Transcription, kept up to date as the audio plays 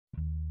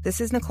This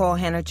is Nicole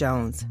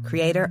Hannah-Jones,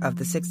 creator of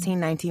the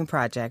 1619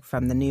 Project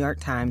from the New York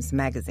Times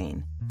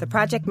Magazine. The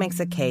project makes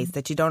a case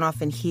that you don't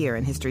often hear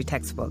in history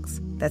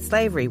textbooks, that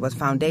slavery was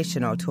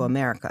foundational to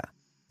America.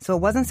 So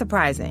it wasn't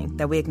surprising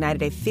that we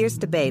ignited a fierce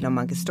debate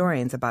among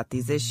historians about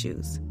these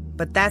issues.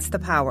 But that's the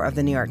power of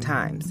the New York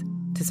Times,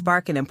 to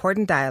spark an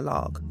important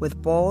dialogue with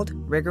bold,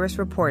 rigorous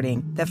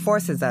reporting that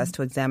forces us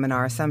to examine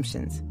our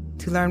assumptions.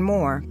 To learn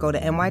more, go to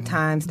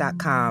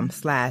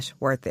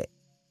nytimes.com/worthit.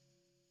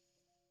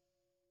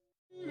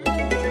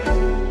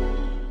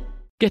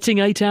 Getting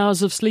 8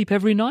 hours of sleep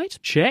every night?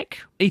 Check.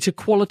 Eat a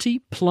quality,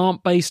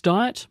 plant-based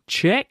diet?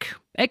 Check.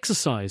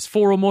 Exercise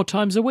 4 or more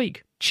times a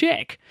week?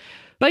 Check.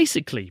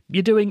 Basically,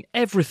 you're doing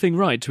everything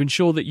right to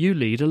ensure that you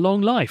lead a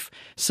long life.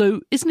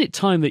 So isn't it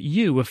time that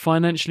you were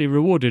financially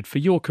rewarded for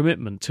your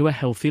commitment to a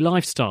healthy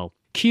lifestyle?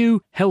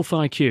 Q Health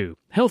IQ.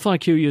 Health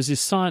IQ uses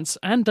science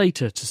and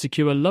data to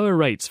secure lower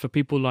rates for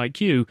people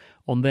like you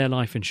on their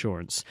life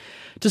insurance.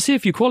 To see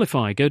if you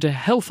qualify, go to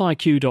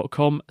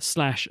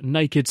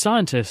healthiq.com/naked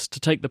scientist to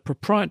take the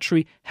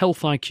proprietary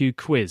Health IQ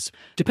quiz.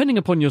 Depending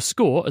upon your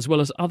score, as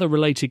well as other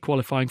related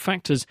qualifying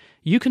factors,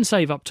 you can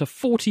save up to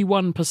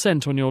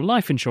 41% on your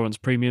life insurance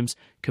premiums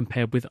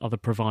compared with other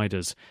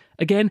providers.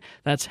 Again,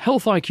 that's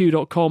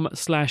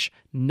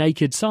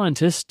healthiq.com/naked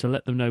scientist to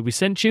let them know we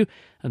sent you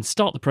and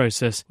start the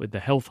process with the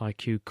Health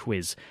IQ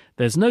quiz.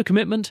 There's no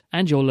commitment,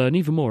 and you'll learn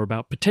even more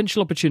about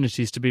potential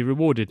opportunities to be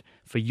rewarded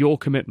for your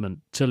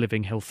commitment to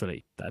living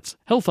healthily. That's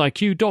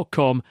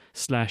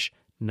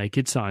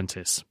healthiq.com/naked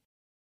scientist.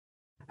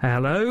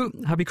 Hello,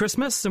 happy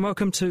Christmas, and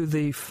welcome to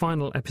the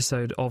final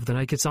episode of The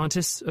Naked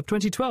Scientists of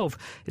 2012.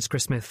 It's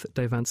Chris Smith,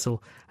 Dave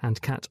Ansell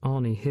and Kat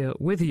Arney here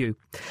with you.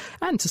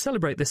 And to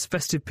celebrate this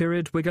festive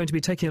period, we're going to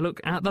be taking a look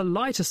at the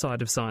lighter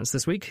side of science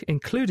this week,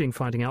 including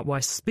finding out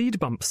why speed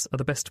bumps are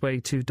the best way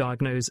to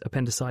diagnose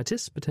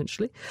appendicitis,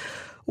 potentially.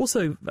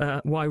 Also,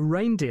 why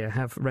reindeer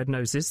have red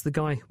noses. The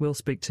guy we'll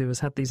speak to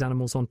has had these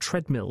animals on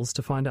treadmills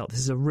to find out this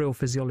is a real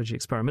physiology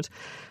experiment.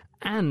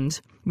 And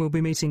we'll be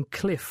meeting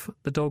Cliff,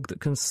 the dog that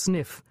can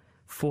sniff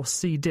for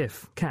C.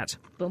 diff. Cat.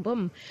 Boom,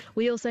 boom.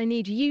 We also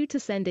need you to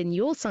send in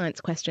your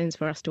science questions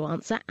for us to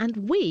answer,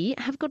 and we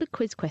have got a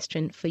quiz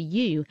question for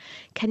you.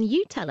 Can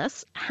you tell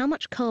us how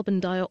much carbon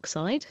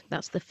dioxide,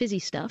 that's the fizzy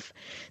stuff,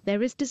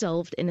 there is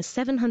dissolved in a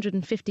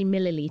 750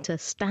 millilitre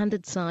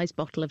standard size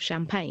bottle of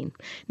champagne?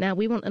 Now,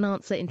 we want an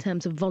answer in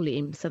terms of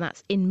volume, so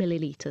that's in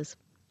millilitres.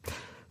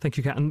 Thank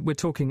you, Kat. And we're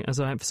talking, as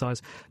I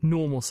emphasise,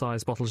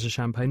 normal-sized bottles of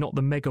champagne, not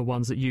the mega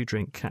ones that you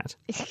drink, Kat.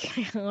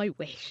 I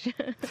wish.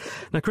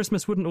 Now,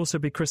 Christmas wouldn't also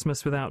be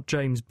Christmas without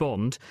James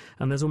Bond,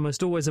 and there's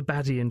almost always a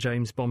baddie in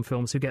James Bond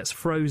films who gets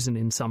frozen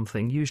in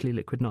something, usually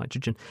liquid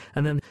nitrogen,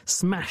 and then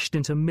smashed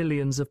into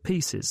millions of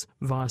pieces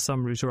via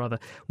some route or other.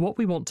 What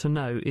we want to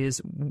know is,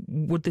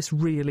 would this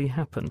really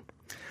happen?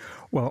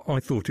 Well, I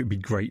thought it would be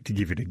great to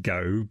give it a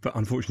go, but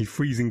unfortunately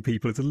freezing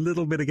people is a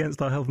little bit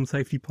against our health and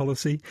safety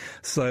policy.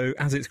 So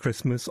as it's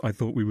Christmas, I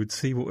thought we would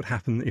see what would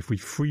happen if we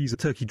freeze a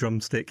turkey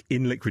drumstick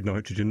in liquid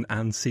nitrogen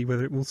and see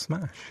whether it will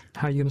smash.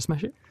 How are you going to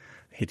smash it?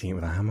 Hitting it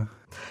with a hammer.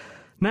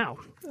 Now,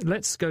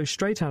 let's go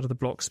straight out of the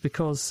blocks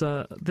because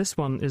this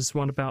one is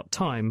one about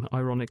time,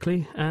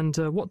 ironically. And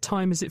what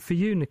time is it for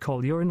you,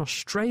 Nicole? You're in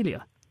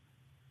Australia.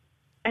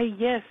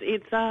 Yes,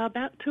 it's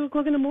about 2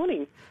 o'clock in the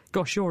morning.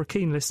 Gosh, you're a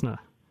keen listener.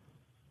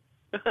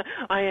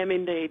 I am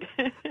indeed.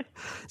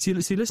 So you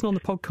listen on the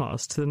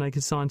podcast to The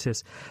Naked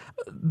Scientist.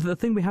 The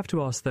thing we have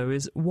to ask, though,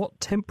 is what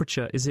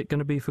temperature is it going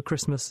to be for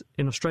Christmas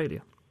in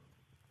Australia?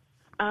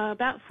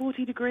 About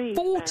 40 degrees.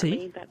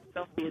 40? That's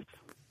Celsius.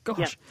 Gosh.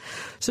 Yep.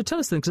 So tell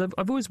us then, because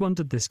I've always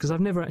wondered this, because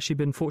I've never actually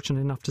been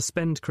fortunate enough to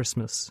spend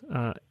Christmas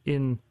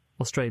in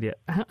Australia.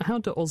 How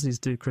do Aussies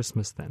do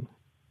Christmas then?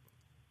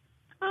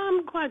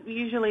 Quite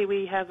usually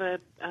we have a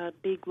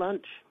big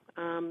lunch.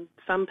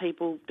 Some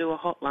people do a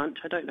hot lunch.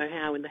 I don't know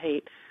how in the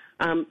heat.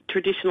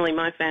 Traditionally,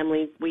 my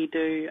family, we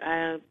do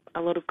a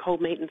lot of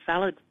cold meat and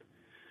salad.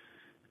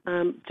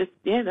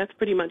 That's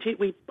pretty much it.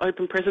 We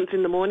open presents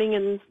in the morning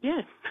and,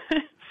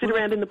 sit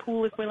around in the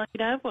pool if we're lucky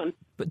to have one.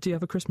 But do you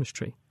have a Christmas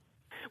tree?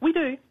 We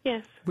do,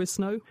 yes. With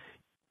snow?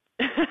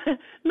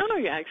 No,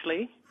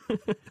 actually.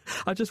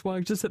 I just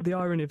at the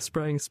irony of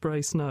spraying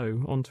spray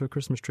snow onto a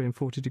Christmas tree in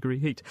 40-degree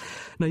heat.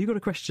 Now, you've got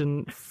a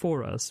question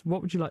for us.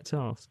 What would you like to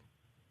ask?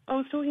 I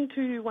was talking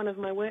to one of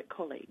my work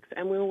colleagues,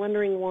 and we were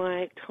wondering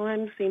why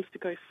time seems to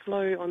go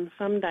slow on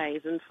some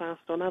days and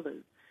fast on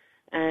others,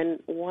 and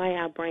why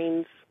our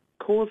brains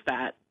cause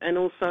that, and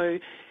also,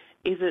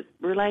 is it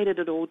related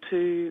at all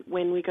to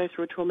when we go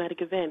through a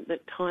traumatic event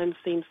that time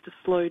seems to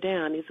slow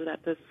down? Is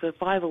that the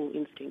survival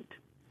instinct?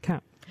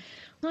 Kat.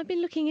 I've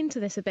been looking into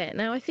this a bit.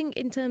 Now, I think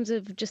in terms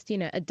of just,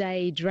 a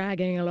day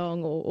dragging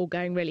along or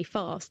going really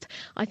fast,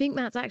 I think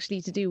that's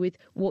actually to do with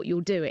what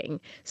you're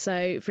doing.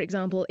 So, for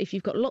example, if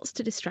you've got lots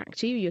to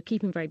distract you, you're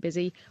keeping very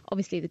busy,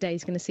 obviously the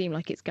day's going to seem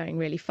like it's going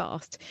really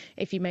fast.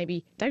 If you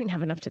maybe don't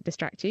have enough to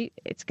distract you,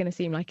 it's going to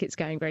seem like it's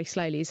going very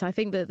slowly. So I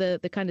think that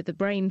the kind of the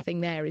brain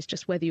thing there is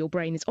just whether your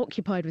brain is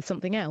occupied with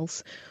something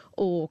else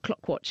or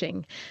clock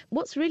watching.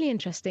 What's really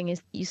interesting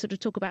is you sort of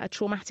talk about a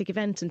traumatic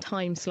event and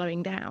time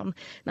slowing down.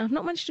 Now, I've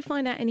not managed to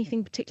find out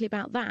anything particularly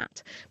about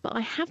that, but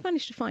I have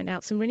managed to find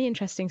out some really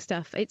interesting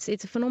stuff. It's a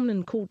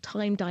phenomenon called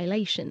time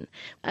dilation.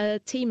 A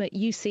team at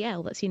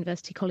UCL, that's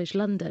University College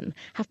London,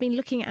 have been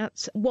looking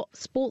at what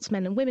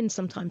sportsmen and women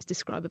sometimes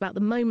describe about the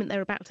moment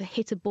they're about to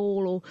hit a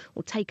ball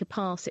or take a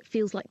pass. It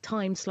feels like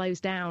time slows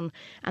down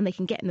and they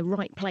can get in the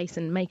right place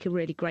and make a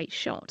really great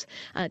shot.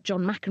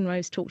 John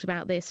McEnroe's talked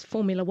about this.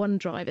 Formula One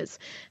drivers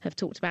have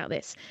talked about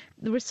this.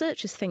 The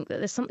researchers think that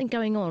there's something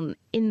going on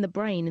in the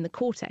brain, in the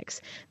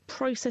cortex,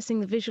 processing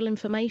the visual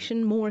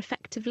information more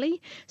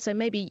effectively. So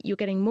maybe you're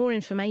getting more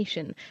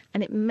information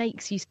and it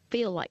makes you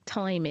feel like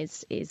time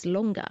is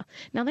longer.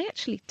 Now, they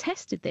actually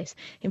tested this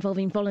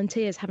involving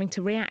volunteers having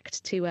to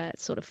react to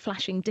sort of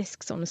flashing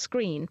discs on a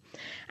screen.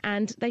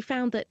 And they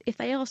found that if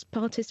they asked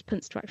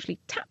participants to actually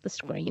tap the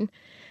screen,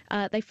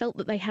 they felt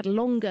that they had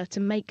longer to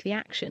make the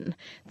action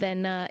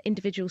than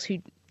individuals who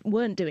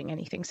weren't doing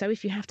anything. So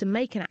if you have to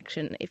make an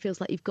action, it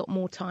feels like you've got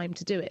more time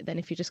to do it than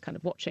if you're just kind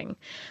of watching.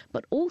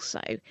 But also,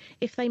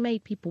 if they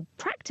made people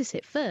practice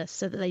it first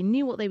so that they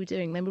knew what they were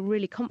doing, they were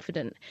really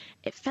confident,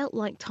 it felt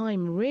like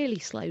time really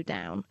slowed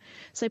down.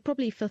 So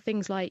probably for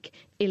things like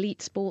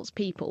elite sports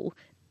people,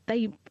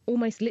 they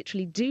almost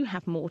literally do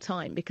have more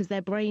time because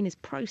their brain is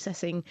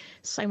processing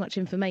so much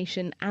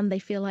information and they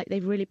feel like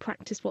they've really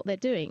practiced what they're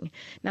doing.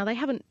 Now, they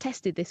haven't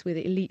tested this with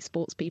elite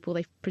sports people.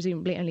 They've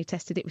presumably only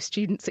tested it with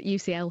students at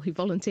UCL who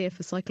volunteer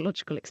for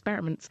psychological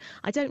experiments.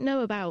 I don't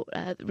know about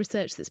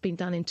research that's been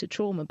done into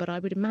trauma, but I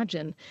would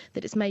imagine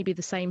that it's maybe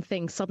the same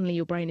thing. Suddenly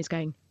your brain is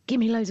going, give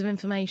me loads of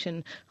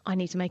information. I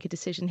need to make a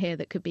decision here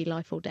that could be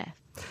life or death.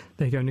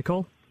 There you go,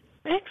 Nicole.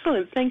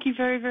 Excellent. Thank you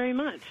very, very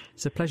much.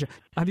 It's a pleasure.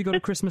 Have you got a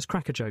Christmas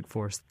cracker joke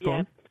for us?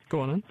 Go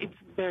on then. It's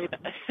very...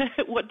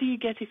 What do you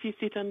get if you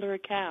sit under a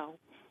cow?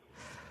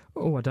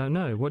 Oh, I don't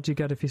know. What do you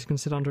get if you can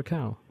sit under a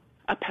cow?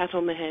 A pat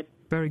on the head.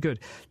 Very good.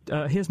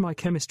 Here's my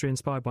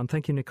chemistry-inspired one.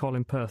 Thank you, Nicole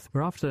in Perth.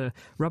 We're after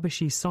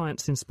rubbishy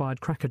science-inspired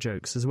cracker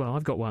jokes as well.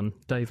 I've got one,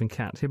 Dave and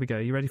Kat. Here we go.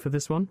 You ready for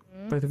this one?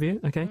 Both of you?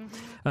 OK.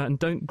 And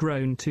don't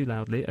groan too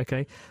loudly,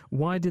 OK.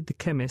 Why did the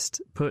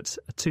chemist put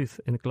a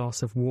tooth in a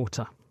glass of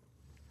water?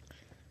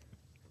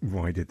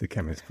 Why did the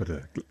chemist put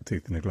a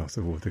tooth in a glass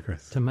of water,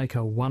 Chris? To make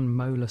a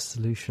one-molar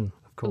solution,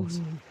 of course.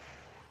 Ooh.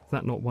 Is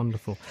that not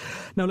wonderful?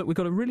 Now, look, we've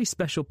got a really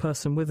special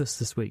person with us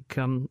this week.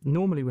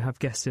 Normally we have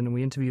guests in and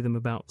we interview them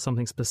about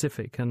something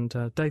specific, and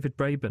David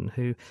Braben,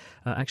 who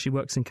actually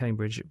works in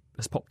Cambridge,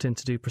 has popped in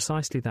to do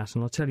precisely that,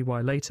 and I'll tell you why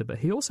later. But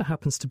he also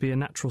happens to be a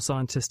natural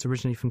scientist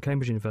originally from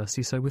Cambridge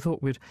University, so we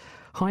thought we'd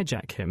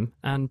hijack him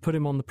and put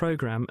him on the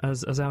programme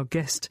as our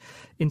guest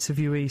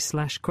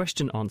interviewee /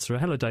 question answerer.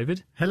 Hello,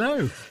 David.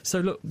 Hello. So,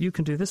 look, you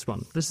can do this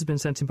one. This has been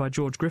sent in by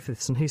George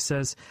Griffiths, and he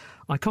says,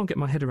 I can't get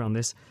my head around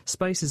this.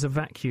 Space is a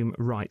vacuum,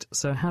 right?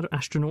 So how do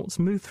astronauts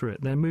move through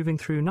it? They're moving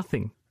through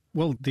nothing.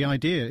 Well, the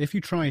idea, if you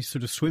try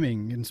sort of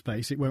swimming in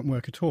space, it won't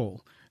work at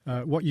all.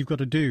 What you've got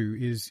to do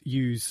is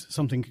use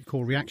something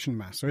called reaction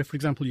mass. So if, for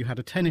example, you had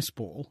a tennis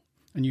ball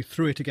and you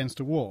threw it against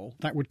a wall,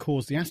 that would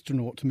cause the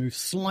astronaut to move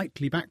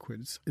slightly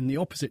backwards in the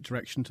opposite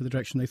direction to the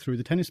direction they threw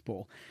the tennis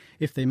ball.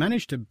 If they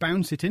managed to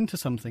bounce it into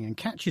something and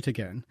catch it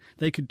again,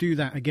 they could do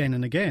that again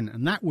and again,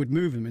 and that would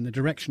move them in the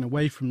direction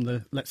away from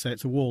the, let's say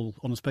it's a wall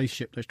on a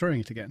spaceship they're throwing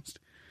it against.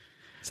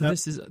 So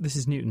this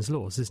is Newton's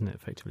laws, isn't it,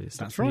 effectively?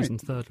 That's right.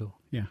 Newton's third law.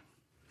 Yeah.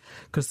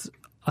 Because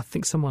I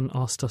think someone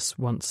asked us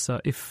once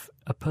if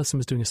a person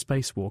was doing a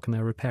spacewalk and they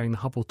were repairing the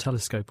Hubble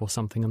telescope or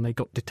something and they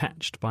got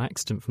detached by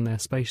accident from their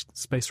space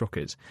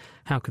rocket,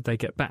 how could they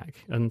get back?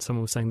 And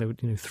someone was saying they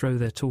would throw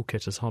their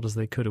toolkit as hard as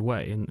they could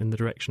away in the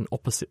direction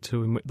opposite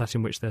to that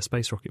in which their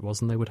space rocket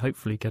was, and they would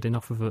hopefully get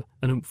enough of an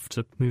oomph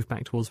to move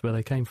back towards where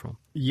they came from.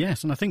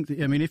 Yes, and I think,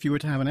 if you were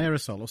to have an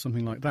aerosol or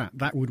something like that,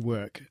 that would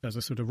work as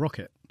a sort of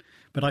rocket.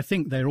 But I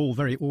think they're all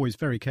always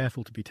very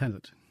careful to be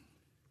tethered.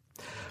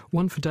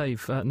 One for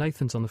Dave.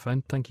 Nathan's on the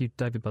phone. Thank you,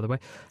 David, by the way.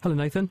 Hello,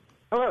 Nathan.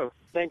 Hello.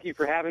 Thank you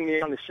for having me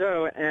on the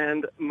show.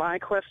 And my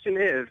question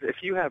is, if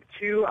you have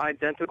two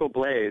identical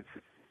blades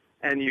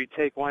and you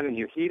take one and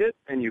you heat it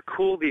and you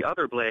cool the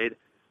other blade,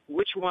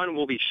 which one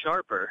will be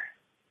sharper?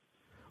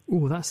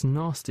 Oh, that's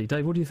nasty.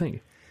 Dave, what do you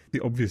think? The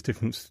obvious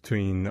difference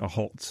between a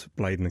hot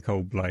blade and a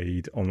cold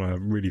blade on a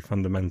really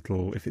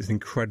fundamental, if it's an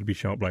incredibly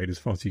sharp blade, as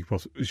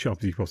sharp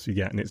as you possibly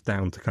get, and it's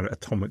down to kind of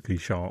atomically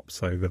sharp,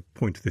 so the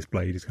point of this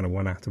blade is kind of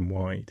one atom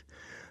wide,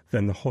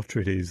 then the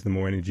hotter it is, the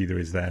more energy there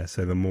is there,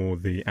 so the more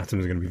the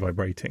atoms are going to be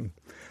vibrating.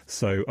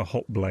 So a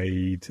hot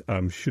blade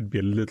should be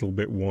a little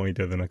bit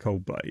wider than a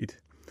cold blade.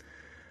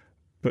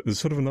 But there's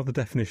sort of another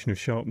definition of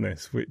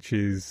sharpness, which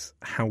is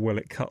how well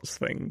it cuts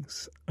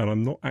things. And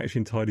I'm not actually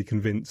entirely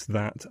convinced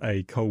that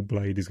a cold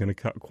blade is going to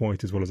cut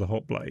quite as well as a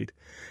hot blade,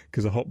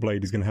 because a hot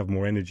blade is going to have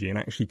more energy, and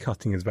actually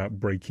cutting is about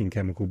breaking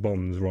chemical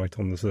bonds right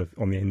on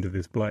the end of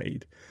this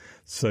blade.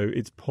 So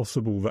it's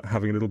possible that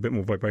having a little bit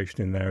more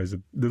vibration in there is a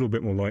little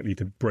bit more likely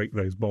to break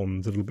those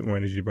bonds, a little bit more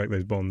energy to break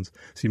those bonds.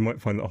 So you might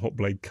find that a hot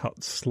blade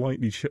cuts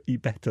slightly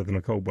better than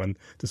a cold one,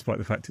 despite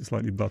the fact it's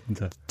slightly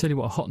blunter. Tell you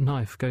what, a hot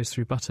knife goes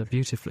through butter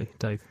beautifully,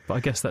 Dave. But I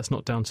guess that's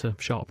not down to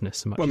sharpness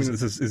so much. Well, I mean,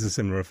 it's a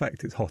similar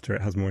effect. It's hotter,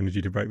 it has more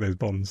energy to break those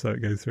bonds, so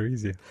it goes through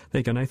easier. There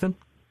you go, Nathan.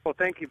 Well,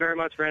 thank you very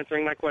much for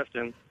answering my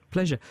question.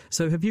 Pleasure.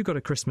 So have you got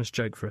a Christmas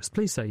joke for us?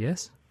 Please say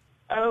yes.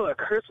 Oh, a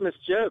Christmas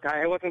joke.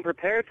 I wasn't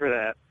prepared for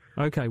that.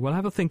 OK, well,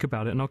 have a think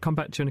about it, and I'll come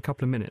back to you in a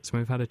couple of minutes when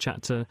we've had a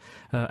chat to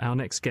our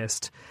next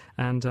guest,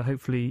 and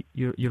hopefully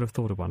you'll have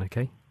thought of one,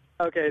 OK?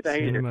 OK,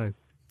 thank you.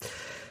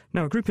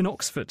 Now, a group in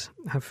Oxford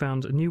have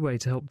found a new way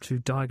to help to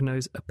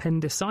diagnose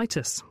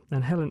appendicitis,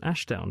 and Helen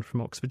Ashdown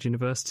from Oxford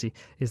University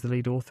is the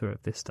lead author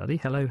of this study.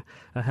 Hello,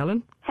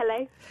 Helen.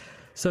 Hello.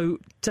 So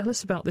tell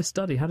us about this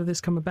study. How did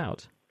this come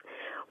about?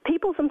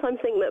 People sometimes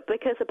think that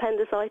because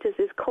appendicitis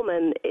is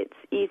common, it's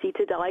easy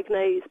to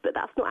diagnose, but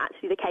that's not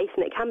actually the case,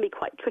 and it can be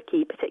quite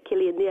tricky,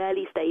 particularly in the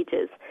early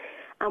stages.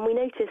 And we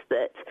noticed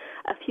that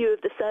a few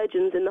of the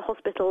surgeons in the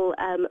hospital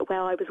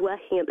where I was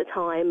working at the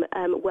time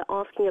were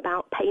asking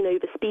about pain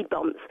over speed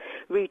bumps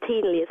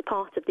routinely as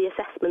part of the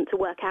assessment to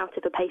work out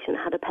if a patient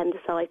had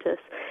appendicitis.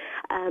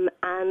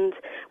 And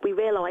we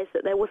realised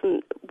that there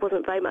wasn't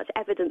very much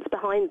evidence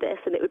behind this,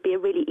 and it would be a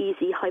really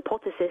easy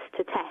hypothesis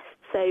to test.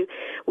 So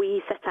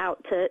we set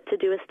out to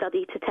do a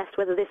study to test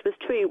whether this was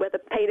true, whether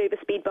pain over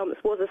speed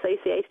bumps was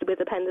associated with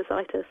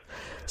appendicitis.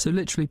 So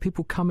literally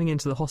people coming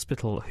into the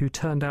hospital who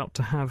turned out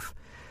to have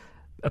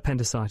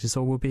appendicitis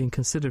or were being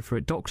considered for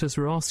it, doctors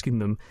were asking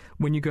them,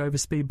 when you go over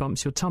speed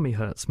bumps, your tummy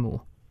hurts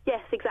more.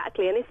 Yes,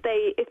 exactly. And if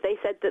they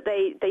said that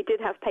they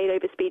did have pain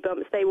over speed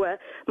bumps, they were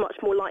much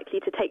more likely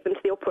to take them to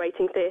the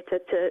operating theatre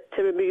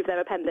to remove their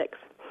appendix.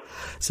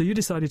 So you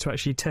decided to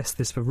actually test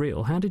this for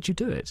real. How did you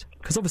do it?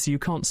 Because obviously you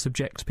can't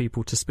subject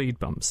people to speed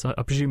bumps.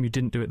 I presume you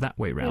didn't do it that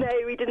way round.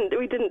 No, we didn't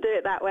do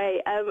it that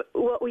way.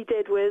 What we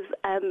did was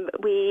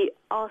we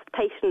asked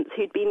patients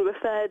who'd been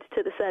referred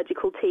to the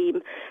surgical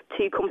team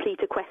to complete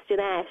a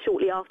questionnaire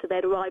shortly after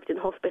they'd arrived in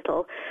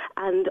hospital.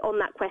 And on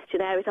that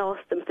questionnaire, it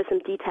asked them for some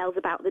details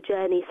about the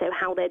journey, so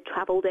how they'd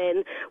travelled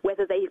in,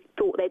 whether they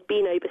thought they'd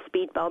been over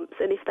speed bumps,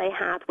 and if they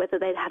had, whether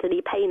they'd had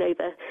any pain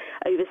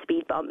over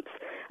speed bumps.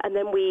 And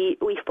then we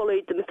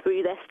followed them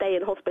through their stay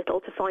in hospital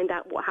to find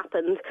out what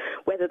happened,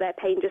 whether their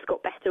pain just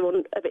got better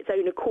of its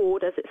own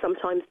accord, as it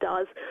sometimes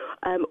does,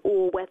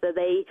 or whether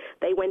they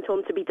went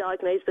on to be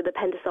diagnosed with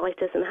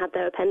appendicitis and had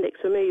their appendix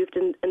removed,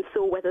 and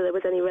saw whether there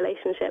was any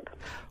relationship.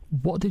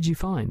 What did you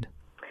find?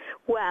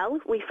 Well,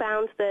 we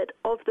found that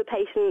of the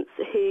patients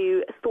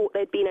who thought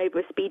they'd been over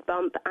a speed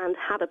bump and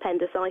had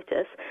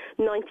appendicitis,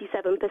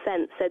 97%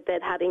 said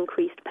they'd had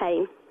increased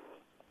pain.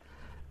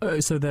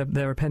 So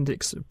their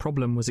appendix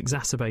problem was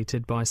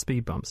exacerbated by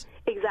speed bumps?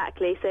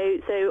 Exactly.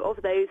 So of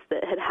those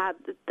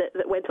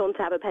that went on to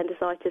have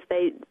appendicitis,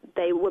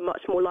 they were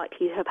much more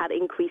likely to have had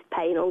increased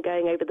pain on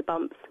going over the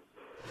bumps.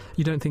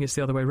 You don't think it's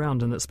the other way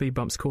round and that speed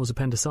bumps cause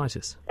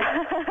appendicitis?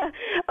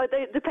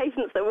 The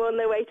patients that were on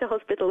their way to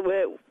hospital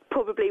were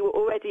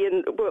already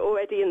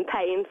in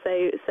pain,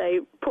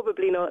 so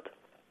probably not.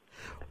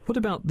 What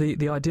about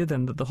the idea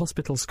then that the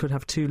hospitals could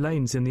have two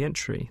lanes in the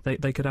entry?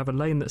 They could have a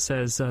lane that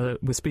says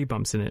with speed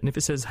bumps in it, and if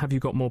it says have you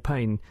got more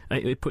pain,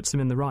 it puts them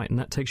in the right, and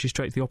that takes you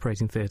straight to the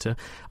operating theatre.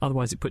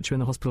 Otherwise it puts you in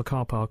the hospital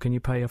car park and you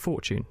pay a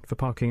fortune for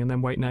parking and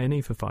then wait in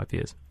A&E for 5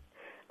 years.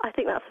 I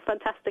think that's a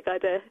fantastic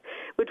idea.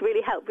 Would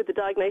really help with the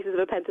diagnosis of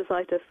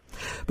appendicitis.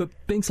 But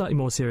being slightly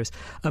more serious,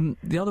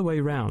 the other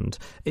way round,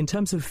 in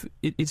terms of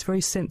it's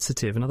very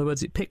sensitive. In other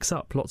words, it picks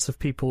up lots of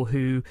people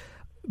who,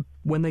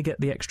 when they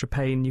get the extra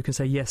pain, you can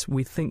say, yes,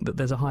 we think that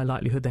there's a high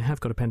likelihood they have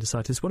got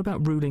appendicitis. What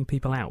about ruling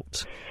people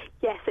out?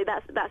 Yes, so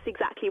that's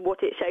exactly what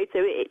it showed.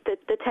 So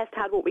the test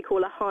had what we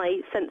call a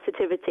high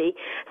sensitivity.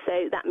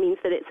 So that means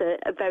that it's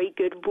a very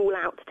good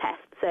rule-out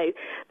test. So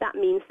that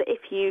means that if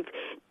you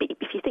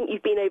think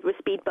you've been over a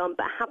speed bump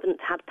but haven't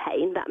had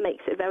pain, that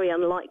makes it very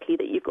unlikely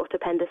that you've got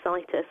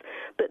appendicitis.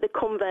 But the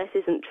converse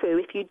isn't true.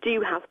 If you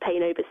do have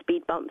pain over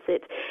speed bumps,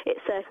 it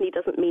certainly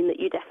doesn't mean that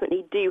you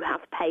definitely do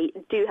have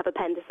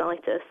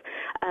appendicitis.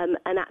 And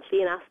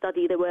actually in our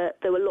study there were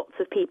lots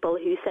of people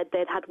who said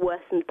they'd had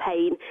worsened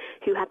pain,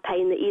 who had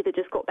pain that either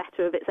just got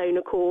better of its own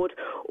accord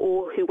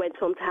or who went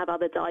on to have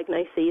other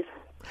diagnoses.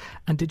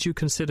 And did you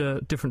consider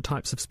different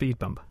types of speed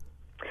bump?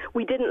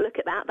 We didn't look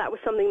at that. That was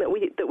something that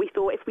we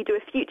thought if we do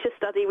a future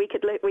study we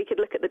could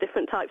look at the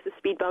different types of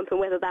speed bump and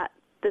whether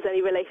there's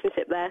any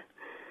relationship there.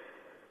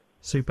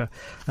 Super.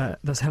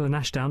 That's Helen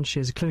Ashdown. She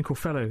is a clinical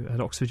fellow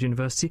at Oxford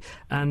University.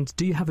 And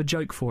do you have a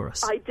joke for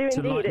us? I do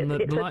indeed.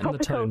 It's a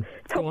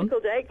topical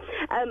joke.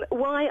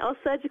 Why are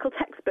surgical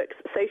textbooks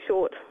so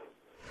short?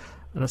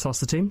 Let's ask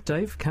the team.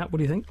 Dave, Kat, what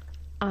do you think?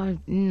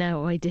 I've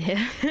no idea.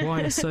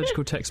 Why are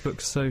surgical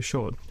textbooks so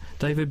short?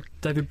 David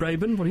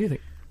Braben, what do you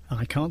think?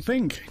 I can't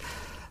think.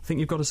 I think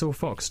you've got us all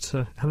foxed.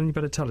 Helen, you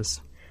better tell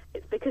us.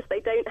 It's because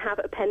they don't have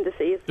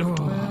appendices.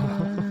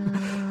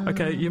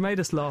 OK, you made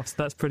us laugh, so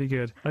that's pretty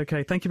good.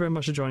 OK, thank you very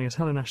much for joining us.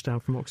 Helen Ashdown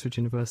from Oxford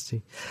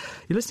University.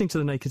 You're listening to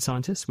The Naked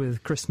Scientist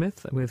with Chris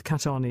Smith, with Kat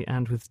Arney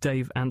and with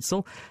Dave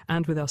Ansell,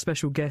 and with our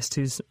special guest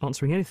who's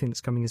answering anything that's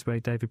coming his way,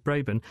 David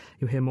Braben.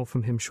 You'll hear more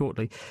from him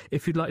shortly.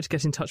 If you'd like to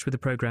get in touch with the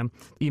programme,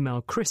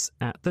 email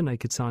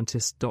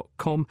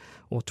chris@thenakedscientist.com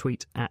or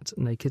tweet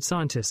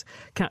 @nakedscientist.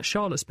 Kat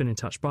Charlotte's been in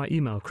touch by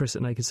email,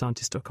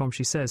 chris@nakedscientist.com.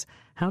 She says,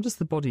 how does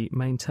the body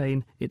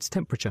maintain its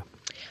temperature?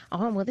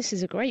 Oh, well, this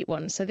is a great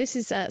one. So this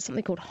is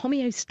something called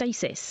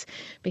homeostasis,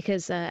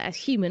 because as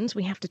humans,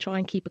 we have to try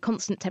and keep a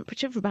constant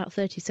temperature of about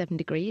 37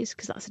 degrees,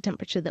 because that's a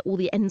temperature that all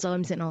the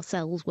enzymes in our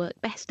cells work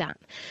best at.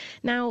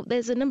 Now,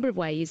 there's a number of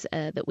ways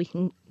that we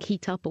can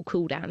heat up or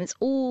cool down. It's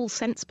all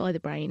sensed by the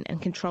brain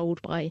and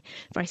controlled by a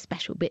very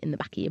special bit in the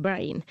back of your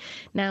brain.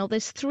 Now,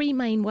 there's three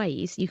main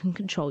ways you can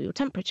control your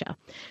temperature.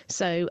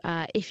 So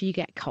if you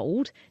get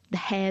cold, the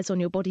hairs on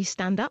your body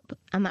stand up,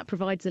 and that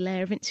provides a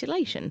layer of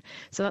insulation.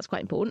 So that's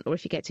quite important. Or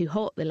if you get too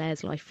hot, the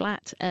hairs lie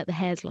flat,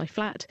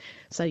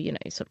 so,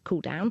 sort of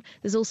cool down.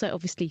 There's also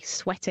obviously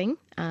sweating.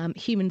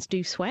 Humans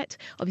do sweat.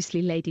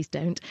 Obviously, ladies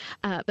don't.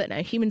 But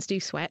no, humans do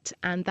sweat,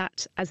 and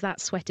that as that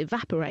sweat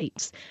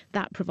evaporates,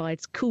 that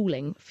provides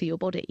cooling for your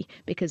body,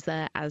 because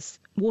as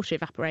water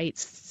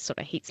evaporates, sort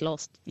of heat's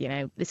lost.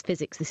 This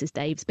physics, this is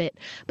Dave's bit,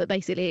 but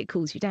basically it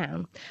cools you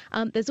down.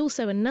 There's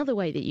also another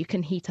way that you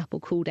can heat up or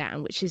cool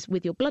down, which is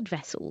with your blood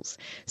vessels.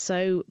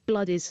 So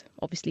blood is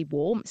obviously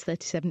warm, it's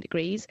 37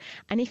 degrees,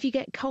 and if you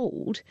get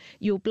cold,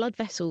 your blood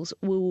vessels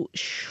will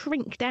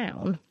shrink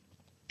down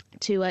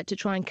to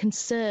try and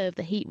conserve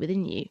the heat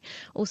within you.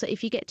 Also,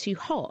 if you get too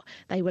hot,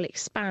 they will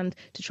expand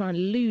to try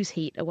and lose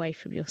heat away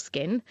from your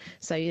skin.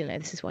 So,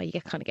 this is why you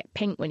kind of get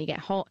pink when you get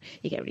hot,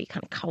 you get really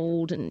kind of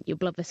cold, and your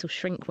blood vessels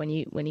shrink when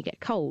you get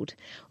cold.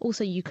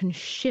 Also, you can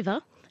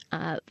shiver.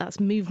 That's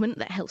movement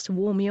that helps to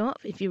warm you up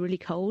if you're really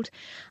cold.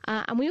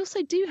 And we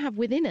also do have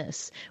within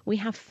us, we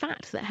have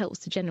fat that helps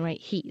to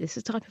generate heat. This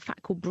is a type of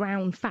fat called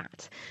brown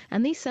fat.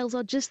 And these cells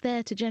are just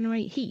there to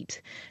generate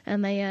heat.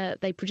 And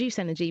they produce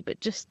energy, but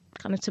just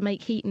kind of to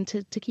make heat and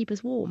to keep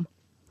us warm.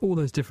 All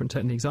those different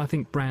techniques. I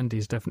think brandy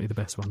is definitely the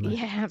best one, though.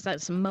 Yeah, have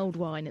some mulled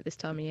wine at this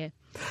time of year.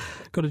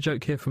 Got a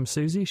joke here from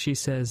Susie. She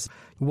says,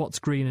 what's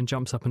green and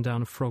jumps up and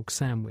down a frog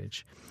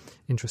sandwich?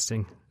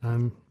 Interesting.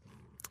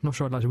 Not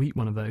sure I'd like to eat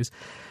one of those.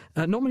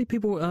 Not many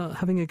people are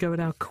having a go at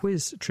our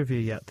quiz trivia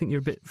yet. I think you're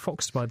a bit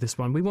foxed by this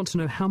one. We want to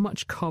know how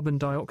much carbon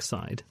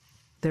dioxide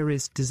there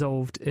is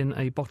dissolved in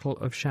a bottle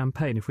of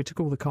champagne. If we took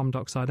all the carbon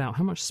dioxide out,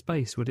 how much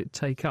space would it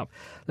take up?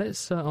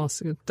 Let's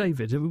ask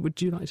David,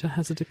 would you like to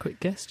hazard a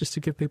quick guess, just to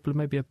give people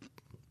maybe a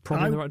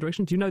prod in the right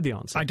direction? Do you know the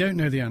answer? I don't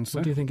know the answer.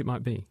 What do you think it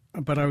might be?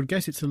 But I would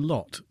guess it's a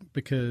lot,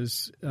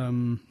 because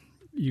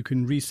you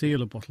can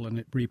reseal a bottle and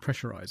it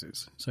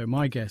repressurizes. So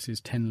my guess is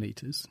 10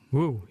 litres.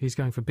 Whoa, he's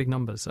going for big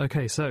numbers.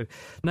 OK, so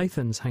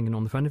Nathan's hanging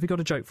on the phone. Have you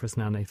got a joke for us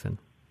now, Nathan?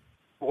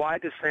 Why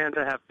does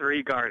Santa have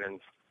 3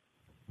 gardens?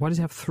 Why does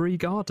he have 3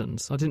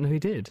 gardens? I didn't know he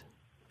did.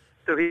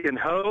 So he can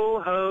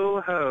ho,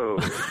 ho, ho.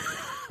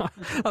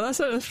 Oh,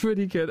 that's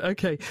pretty good.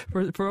 OK,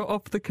 for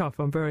off the cuff,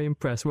 I'm very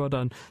impressed. Well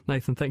done,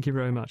 Nathan. Thank you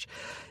very much.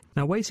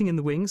 Now, waiting in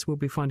the wings, we'll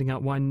be finding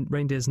out why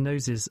reindeers'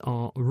 noses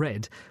are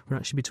red. We'll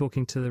actually be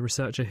talking to the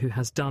researcher who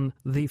has done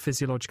the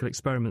physiological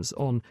experiments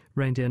on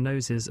reindeer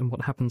noses and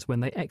what happens when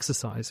they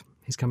exercise.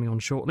 He's coming on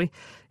shortly.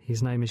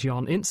 His name is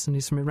Jan Ints, and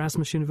he's from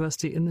Erasmus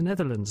University in the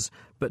Netherlands.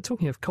 But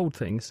talking of cold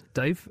things,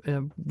 Dave,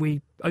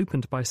 we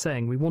opened by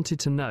saying we wanted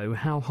to know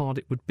how hard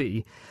it would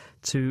be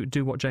to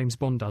do what James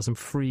Bond does and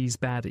freeze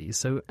baddies.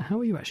 So how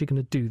are you actually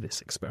going to do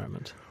this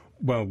experiment?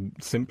 Well,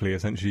 simply,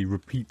 essentially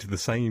repeat the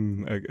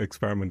same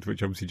experiment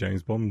which obviously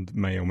James Bond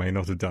may or may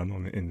not have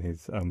done in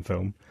his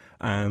film,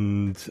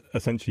 and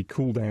essentially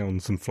cool down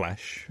some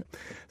flesh.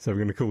 So we're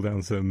going to cool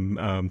down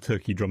some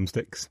turkey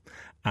drumsticks,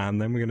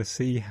 and then we're going to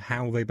see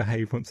how they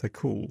behave once they're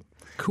cool.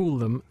 Cool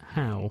them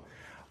how?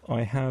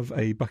 I have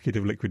a bucket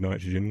of liquid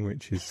nitrogen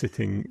which is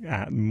sitting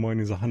at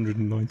minus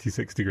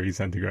 196 degrees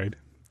centigrade.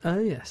 Oh,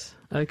 yes.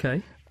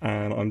 OK.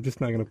 And I'm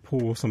just now going to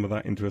pour some of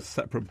that into a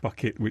separate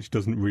bucket which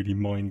doesn't really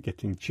mind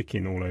getting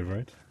chicken all over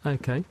it.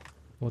 OK.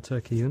 Or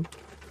turkey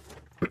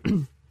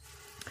then.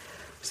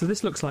 So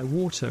this looks like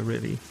water,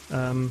 really,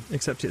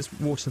 except it's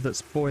water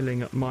that's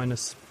boiling at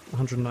minus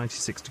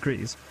 196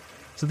 degrees.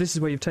 So this is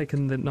where you've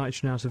taken the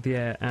nitrogen out of the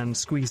air and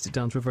squeezed it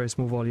down to a very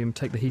small volume,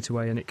 take the heat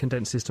away, and it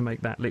condenses to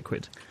make that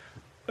liquid.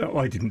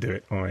 I didn't do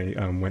it.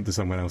 I went to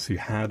someone else who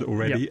had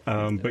already.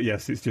 Yep. But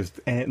yes, it's just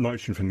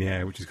nitrogen from the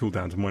air, which is cooled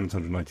down to minus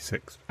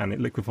 196. And it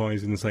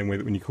liquefies in the same way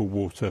that when you cool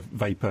water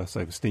vapour,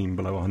 so for steam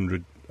below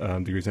 100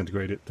 degrees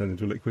centigrade, it turns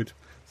into a liquid.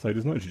 So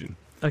does nitrogen.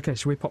 OK,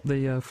 shall we pop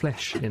the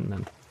flesh in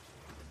then?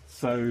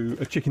 So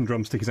a chicken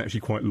drumstick is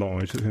actually quite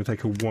large. So it's going to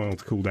take a while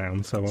to cool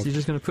down. So you're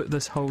just going to put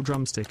this whole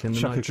drumstick in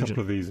the nitrogen? Chuck a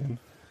couple of these in.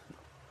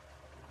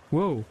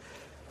 Whoa.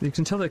 You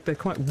can tell they're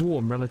quite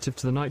warm relative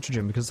to the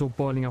nitrogen because it's all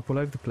boiling up all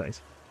over the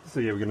place. So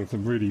yeah, we're getting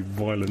some really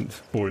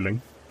violent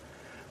boiling,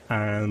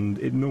 and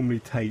it normally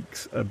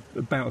takes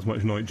about as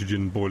much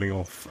nitrogen boiling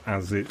off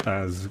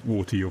as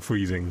water you're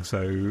freezing.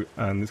 So,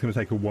 and it's going to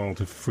take a while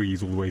to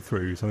freeze all the way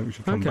through. So I think we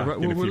should come back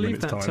in a few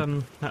minutes' time. We'll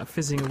leave that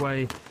fizzing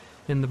away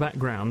in the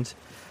background,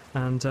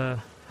 and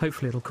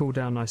hopefully it'll cool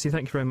down nicely.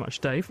 Thank you very much,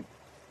 Dave.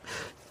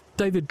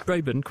 David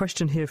Braben,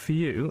 question here for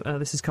you.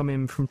 This has come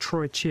in from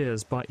Troy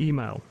Cheers by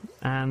email,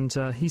 and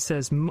he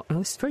says,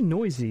 this is very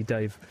noisy,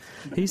 Dave.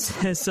 He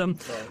says,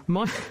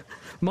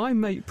 my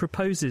mate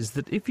proposes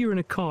that if you're in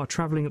a car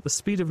travelling at the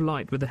speed of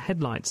light with the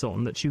headlights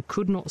on, that you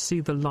could not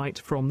see the light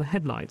from the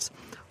headlights.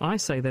 I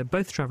say they're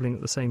both travelling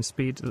at the same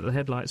speed, that the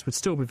headlights would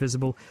still be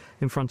visible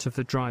in front of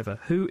the driver.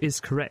 Who is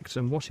correct,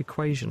 and what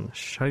equation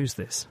shows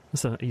this?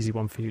 That's an easy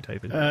one for you,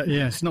 David.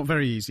 Yes, not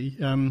very easy.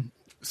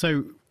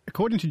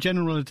 According to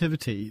general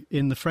relativity,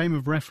 in the frame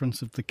of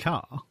reference of the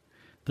car,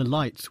 the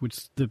light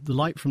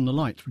from the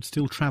lights would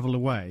still travel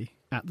away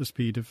at the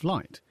speed of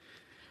light.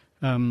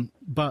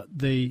 But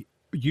the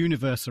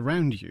universe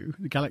around you,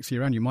 the galaxy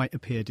around you, might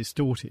appear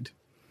distorted.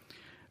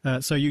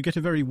 So you get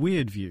a very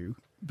weird view,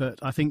 but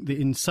I think that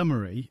in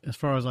summary, as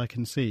far as I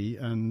can see,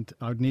 and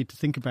I would need to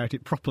think about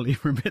it properly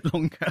for a bit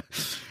longer,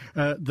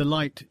 the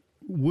light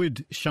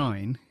would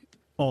shine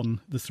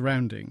on the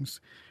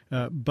surroundings,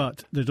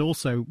 but there'd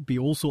also be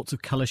all sorts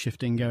of colour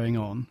shifting going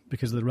on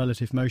because of the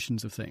relative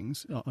motions of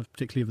things,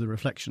 particularly of the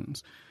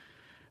reflections.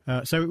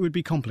 So it would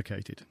be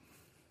complicated.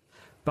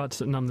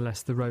 But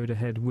nonetheless, the road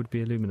ahead would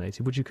be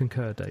illuminated. Would you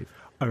concur, Dave?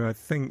 I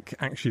think,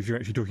 actually, if you're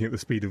actually talking at the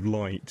speed of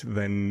light,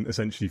 then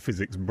essentially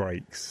physics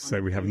breaks,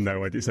 so we have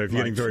no idea. So if you're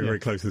getting very, very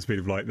close to the speed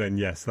of light, then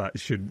yes, the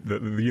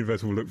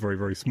universe will look very,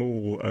 very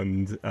small,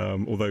 and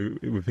although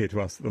it would appear to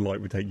us that the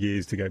light would take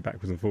years to go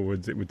backwards and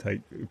forwards, it would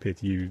appear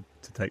to you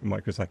to take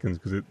microseconds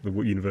because the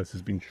universe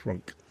has been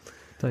shrunk.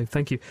 Dave,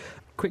 thank you.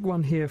 Quick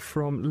one here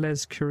from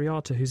Les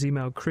Curiata, who's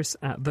emailed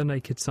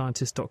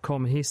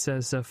chris@thenakedscientist.com. He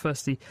says,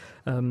 firstly,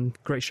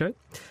 great show.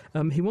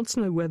 He wants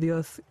to know where the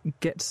Earth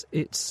gets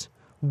its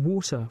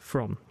water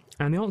from.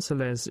 And the answer,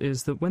 Les,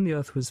 is that when the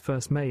Earth was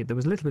first made, there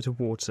was a little bit of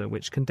water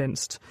which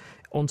condensed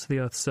onto the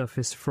Earth's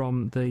surface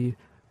from the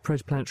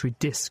protoplanetary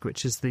disk,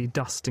 which is the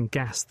dust and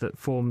gas that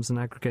forms and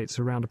aggregates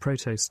around a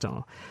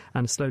protostar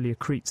and slowly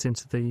accretes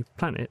into the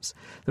planets.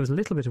 There was a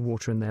little bit of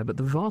water in there, but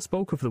the vast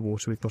bulk of the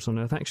water we've got on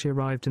Earth actually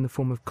arrived in the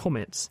form of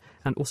comets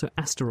and also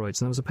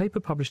asteroids. And there was a paper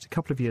published a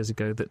couple of years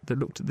ago that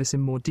looked at this in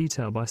more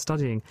detail by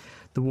studying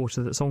the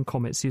water that's on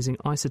comets using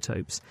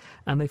isotopes,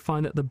 and they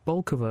find that the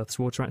bulk of Earth's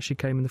water actually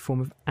came in the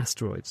form of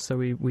asteroids. So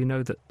we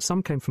know that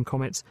some came from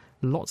comets,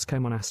 lots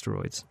came on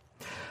asteroids.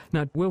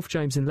 Now, Wilf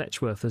James in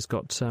Letchworth has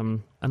got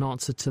an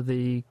answer to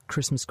the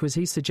Christmas quiz.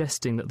 He's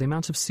suggesting that the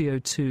amount of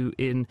CO2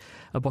 in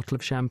a bottle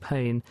of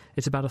champagne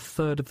is about a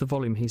third of the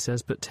volume, he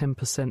says, but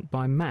 10%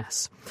 by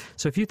mass.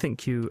 So if you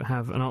think you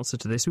have an answer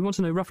to this, we want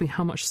to know roughly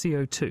how much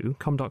CO2,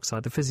 carbon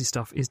dioxide, the fizzy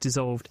stuff, is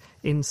dissolved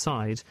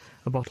inside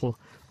a bottle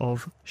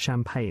of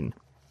champagne.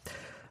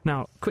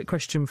 Now, quick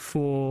question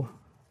for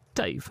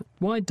Dave.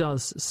 Why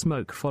does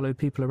smoke follow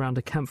people around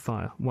a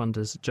campfire,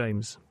 wonders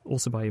James,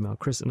 also by email,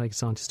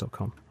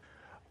 chris@nakedscientist.com.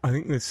 I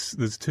think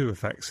there's two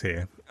effects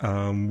here.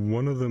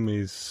 One of them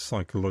is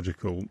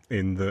psychological,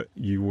 in that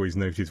you always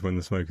notice when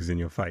the smoke is in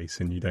your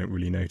face and you don't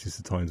really notice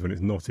the times when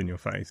it's not in your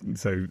face.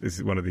 So this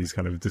is one of these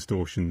kind of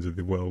distortions of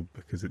the world,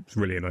 because it's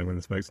really annoying when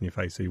the smoke's in your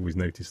face, so you always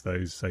notice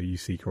those, so you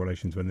see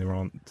correlations when there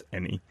aren't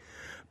any.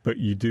 But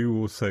you do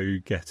also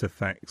get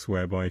effects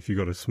whereby if you've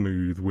got a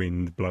smooth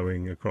wind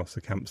blowing across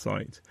a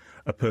campsite,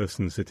 a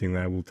person sitting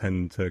there will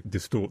tend to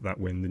distort that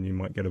wind, and you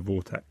might get a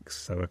vortex,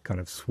 so a kind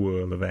of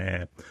swirl of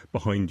air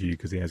behind you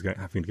because the air's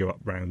having to go up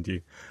round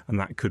you, and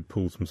that could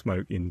pull some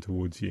smoke in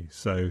towards you.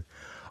 So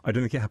I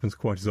don't think it happens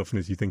quite as often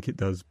as you think it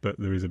does, but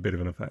there is a bit of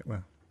an effect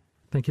there.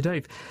 Thank you,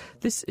 Dave.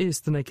 This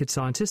is The Naked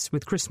Scientist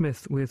with Chris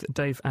Smith, with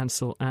Dave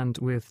Ansell and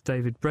with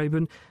David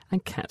Braben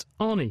and Kat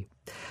Arney.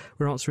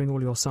 We're answering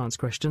all your science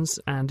questions,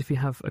 and if you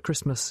have a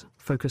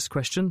Christmas-focused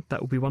question, that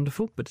would be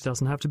wonderful, but it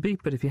doesn't have to be.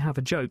 But if you have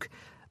a joke,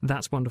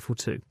 that's wonderful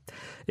too.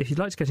 If you'd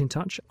like to get in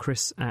touch,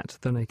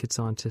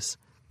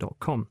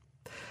 chris@thenakedscientist.com.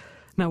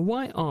 Now,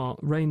 why are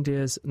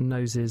reindeers'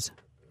 noses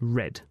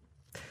red?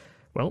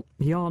 Well,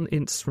 Jan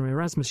Ints from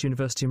Erasmus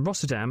University in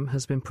Rotterdam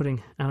has been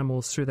putting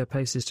animals through their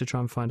paces to try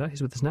and find out.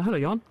 He's with us now. Hello,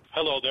 Jan.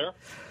 Hello there.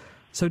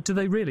 So do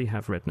they really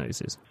have red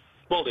noses?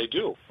 Well, they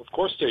do. Of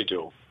course they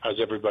do, as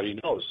everybody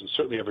knows, and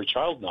certainly every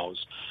child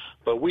knows.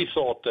 But we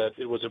thought that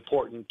it was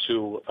important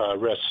to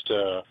rest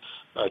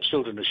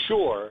children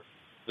assured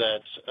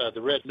that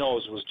the red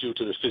nose was due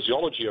to the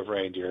physiology of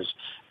reindeers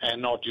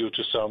and not due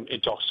to some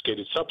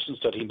intoxicated substance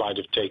that he might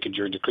have taken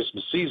during the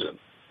Christmas season.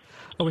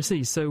 Oh, I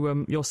see.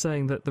 So you're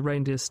saying that the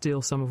reindeers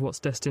steal some of what's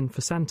destined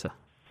for Santa?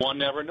 One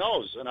never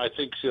knows, and I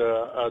think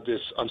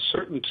this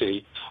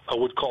uncertainty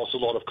would cause a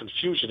lot of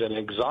confusion and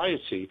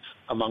anxiety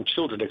among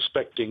children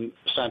expecting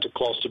Santa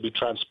Claus to be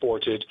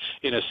transported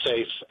in a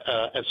safe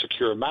and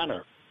secure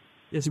manner.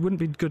 Yes, it wouldn't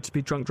be good to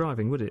be drunk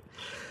driving, would it?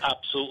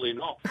 Absolutely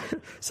not.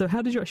 So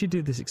how did you actually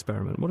do this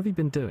experiment? What have you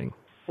been doing?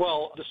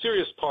 Well, the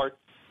serious part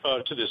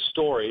to this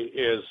story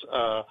is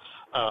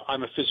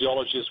I'm a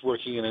physiologist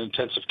working in an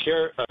intensive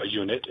care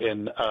unit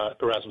in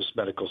Erasmus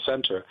Medical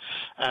Center,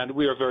 and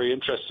we are very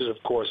interested,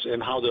 of course, in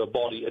how the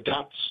body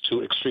adapts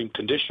to extreme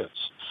conditions.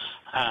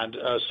 And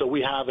so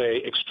we have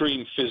a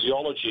extreme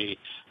physiology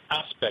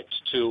aspect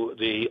to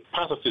the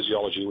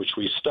pathophysiology which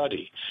we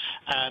study.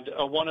 And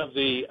one of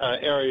the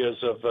areas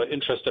of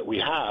interest that we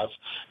have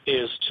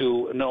is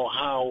to know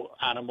how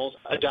animals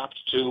adapt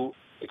to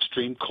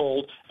extreme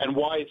cold and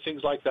why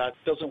things like that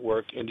doesn't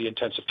work in the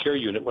intensive care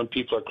unit when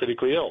people are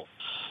critically ill.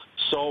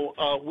 So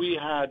we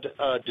had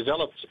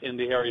developed in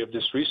the area of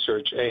this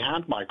research a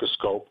hand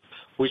microscope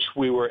with which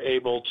we were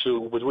able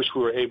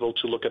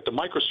to look at the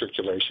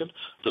microcirculation,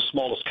 the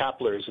smallest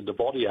capillaries in the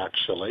body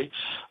actually,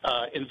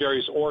 in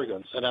various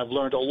organs. And I've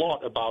learned a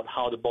lot about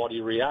how the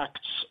body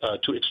reacts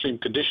to extreme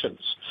conditions.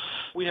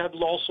 We had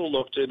also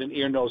looked at an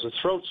ear, nose, and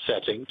throat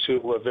setting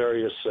to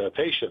various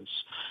patients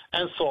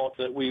and thought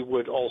that we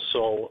would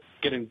also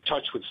get in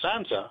touch with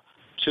Santa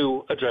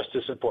to address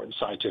this important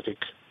scientific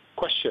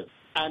question.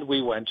 And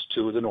we went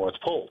to the North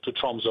Pole, to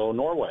Tromsø,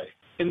 Norway,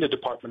 in the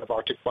Department of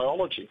Arctic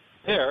Biology.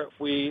 There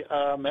we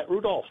met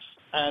Rudolf,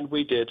 and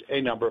we did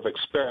a number of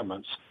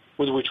experiments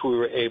with which we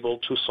were able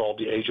to solve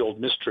the age-old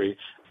mystery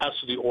as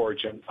to the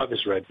origin of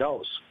his red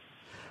nose.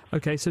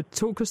 Okay, so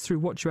talk us through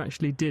what you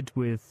actually did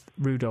with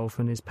Rudolf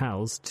and his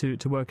pals to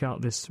work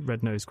out this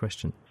red nose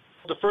question.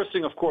 The first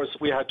thing, of course,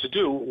 we had to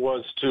do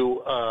was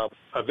to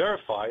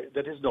verify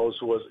that his nose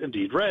was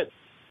indeed red.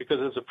 Because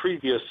as a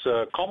previous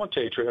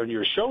commentator on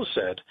your show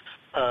said,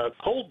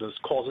 coldness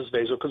causes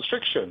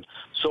vasoconstriction.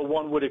 So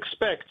one would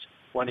expect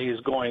when he's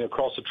going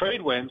across the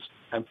trade winds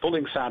and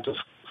pulling Santa's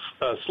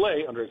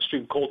sleigh under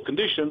extreme cold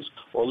conditions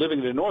or living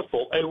in the North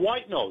Pole, a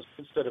white nose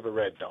instead of a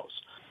red nose.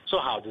 So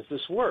how does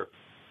this work?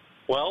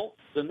 Well,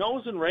 the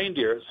nose in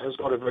reindeers has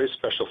got a very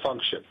special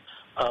function,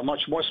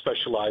 much more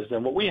specialized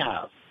than what we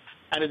have.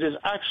 And it is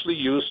actually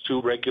used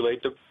to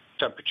regulate the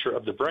temperature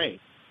of the brain.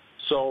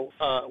 So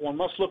one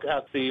must look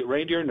at the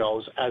reindeer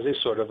nose as a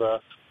sort of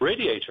a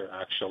radiator,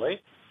 actually,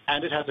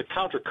 and it has a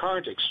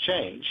countercurrent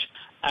exchange.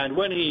 And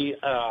when he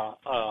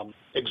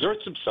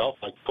exerts himself,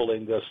 like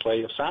pulling the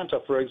sleigh of Santa,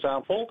 for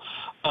example,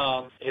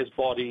 his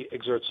body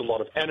exerts a lot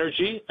of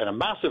energy, and a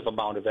massive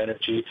amount of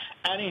energy,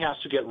 and he has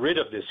to get rid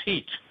of this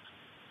heat.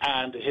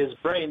 And his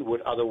brain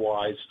would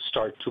otherwise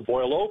start to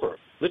boil over,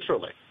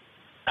 literally.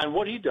 And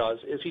what he does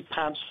is he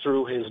pants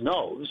through his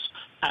nose,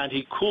 and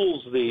he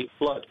cools the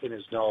blood in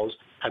his nose,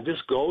 and this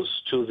goes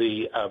to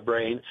the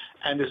brain,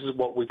 and this is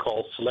what we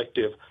call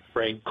selective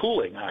brain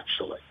cooling,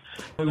 actually.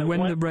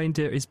 When the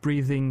reindeer is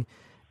breathing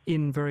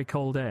in very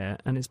cold air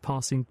and is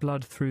passing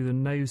blood through the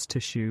nose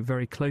tissue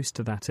very close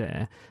to that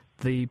air,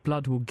 the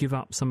blood will give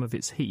up some of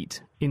its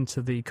heat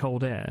into the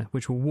cold air,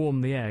 which will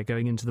warm the air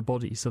going into the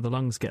body, so the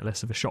lungs get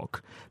less of a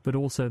shock. But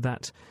also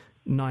that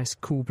nice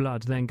cool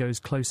blood then goes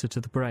closer to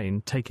the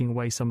brain, taking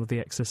away some of the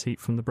excess heat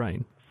from the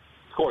brain.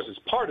 Of course, it's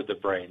part of the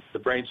brain. The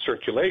brain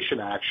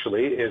circulation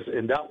actually is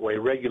in that way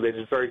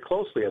regulated very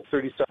closely at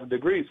 37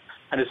 degrees.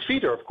 And his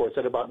feet are, of course,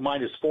 at about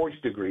minus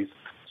 40 degrees.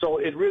 So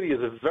it really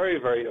is a very,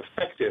 very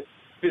effective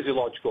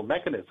physiological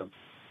mechanism.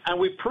 And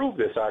we proved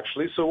this,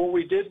 actually. So what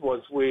we did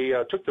was we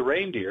took the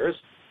reindeers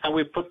and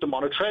we put them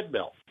on a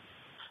treadmill.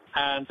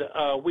 And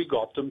we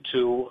got them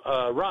to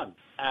run.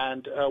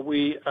 And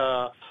we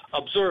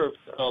observed,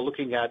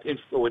 looking at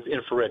with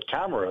infrared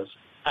cameras,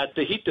 at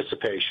the heat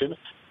dissipation,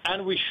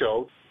 and we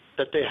showed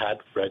that they had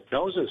red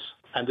noses.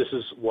 And this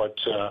is what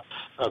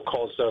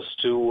caused us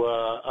to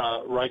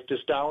write this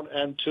down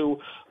and to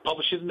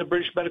publish it in the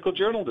British Medical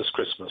Journal this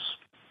Christmas.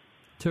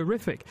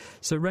 Terrific.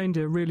 So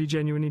reindeer really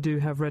genuinely do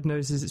have red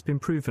noses, it's been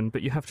proven,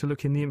 but you have to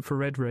look in the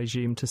infrared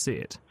regime to see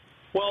it.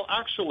 Well,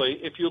 actually,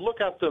 if you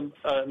look at them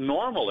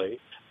normally,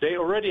 they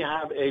already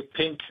have a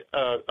pink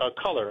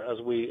color,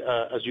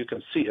 as you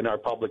can see in our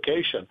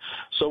publication.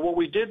 So what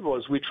we did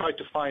was we tried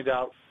to find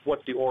out what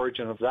the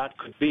origin of that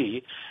could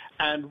be,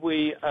 and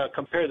we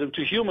compared them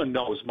to human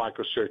nose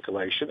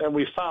microcirculation, and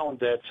we found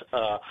that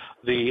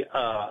the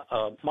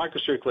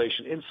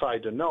microcirculation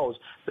inside the nose,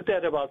 that they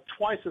had about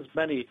twice as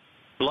many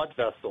blood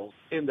vessels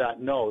in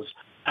that nose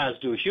as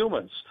do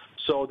humans.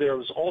 So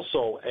there's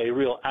also a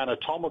real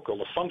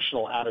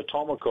functional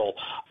anatomical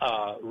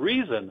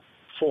reason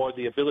for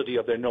the ability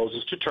of their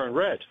noses to turn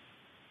red.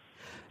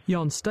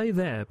 Jan, stay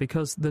there,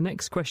 because the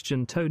next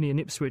question, Tony in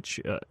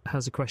Ipswich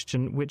has a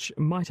question which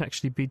might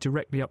actually be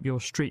directly up your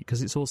street,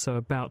 because it's also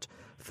about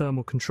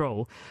thermal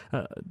control.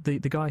 The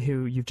guy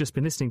who you've just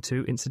been listening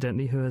to,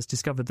 incidentally, who has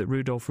discovered that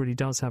Rudolf really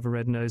does have a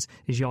red nose,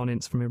 is Jan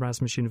Ince from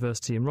Erasmus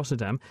University in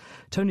Rotterdam.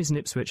 Tony's in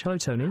Ipswich. Hello,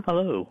 Tony.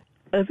 Hello.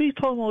 Every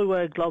time I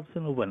wear gloves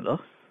in the winter,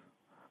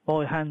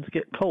 my hands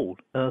get cold.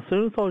 As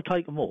soon as I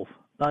take them off,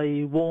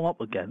 they warm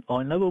up again.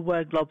 I never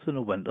wear gloves in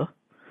the winter,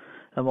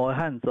 and my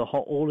hands are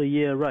hot all the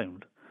year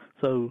round.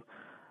 So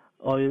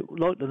I'd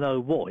like to know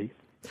why.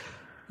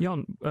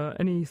 Jan,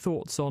 any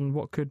thoughts on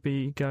what could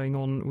be going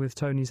on with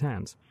Tony's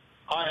hands?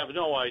 I have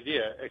no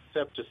idea,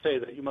 except to say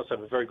that you must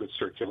have a very good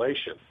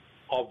circulation,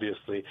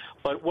 obviously.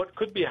 But what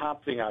could be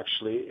happening,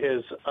 actually,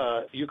 is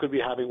you could be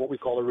having what we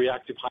call a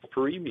reactive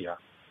hyperemia.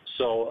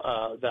 So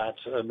that,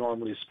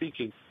 normally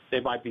speaking, they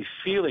might be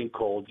feeling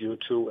cold due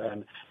to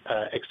an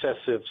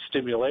excessive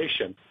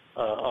stimulation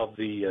of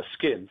the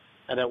skin.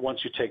 And then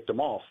once you take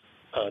them off,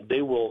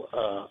 they will,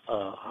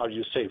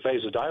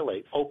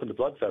 vasodilate, open the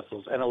blood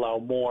vessels, and allow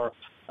more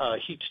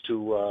heat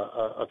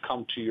to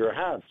come to your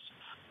hands.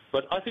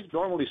 But I think,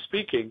 normally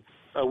speaking,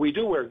 we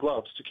do wear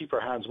gloves to keep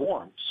our hands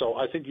warm. So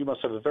I think you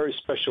must have a very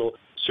special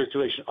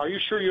circulation. Are you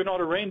sure you're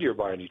not a reindeer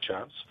by any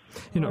chance?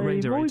 You're not a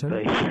reindeer, are you,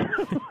 Tony?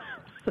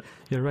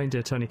 You're a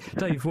reindeer, Tony.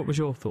 Dave, what was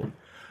your thought?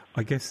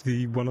 I guess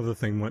the one other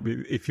thing might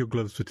be, if your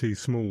gloves were too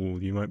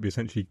small, you might be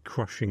essentially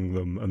crushing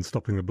them and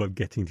stopping the blood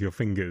getting to your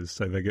fingers,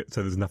 so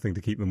there's nothing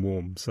to keep them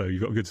warm. So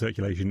you've got good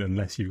circulation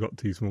unless you've got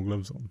too small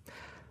gloves on.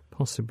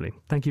 Possibly.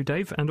 Thank you,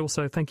 Dave, and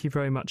also thank you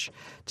very much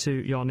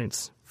to Jan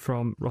Ince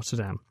from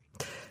Rotterdam.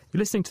 You're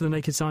listening to The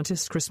Naked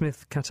Scientists, Chris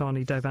Smith, Kat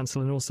Arney, Dave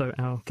Ansell, and also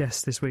our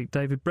guest this week,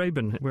 David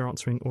Braben. We're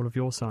answering all of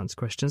your science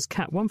questions.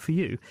 Kat, one for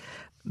you.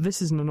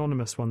 This is an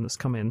anonymous one that's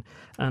come in,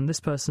 and this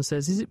person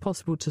says, is it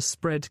possible to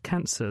spread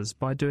cancers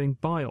by doing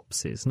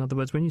biopsies? In other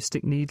words, when you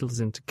stick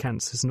needles into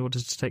cancers in order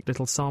to take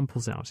little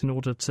samples out, in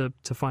order to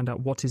find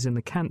out what is in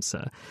the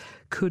cancer,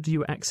 could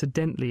you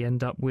accidentally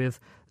end up with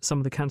some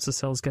of the cancer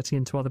cells getting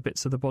into other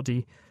bits of the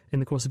body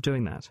in the course of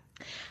doing that?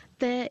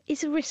 There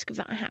is a risk of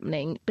that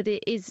happening, but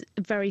it is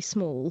very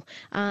small.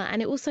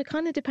 And it also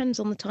kind of depends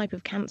on the type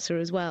of cancer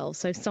as well.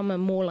 So some are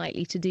more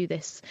likely to do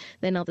this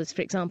than others.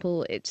 For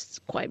example, it's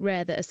quite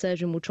rare that a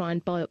surgeon will try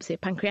and biopsy a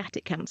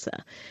pancreatic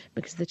cancer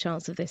because of the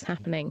chance of this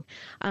happening.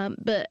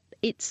 But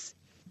it's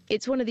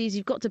one of these,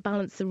 you've got to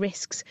balance the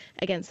risks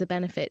against the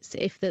benefits.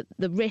 If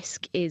the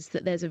risk is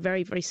that there's a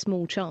very, very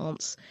small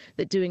chance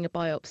that doing a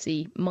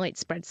biopsy might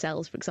spread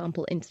cells, for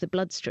example, into the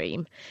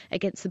bloodstream,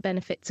 against the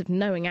benefits of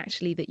knowing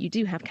actually that you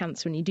do have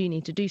cancer and you do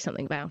need to do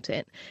something about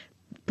it,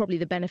 probably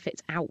the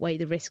benefits outweigh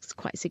the risks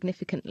quite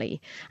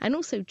significantly. And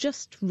also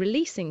just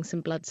releasing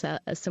some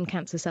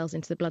cancer cells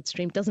into the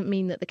bloodstream doesn't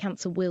mean that the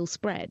cancer will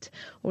spread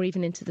or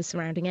even into the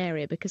surrounding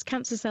area, because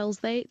cancer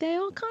cells, they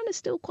are kind of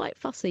still quite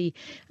fussy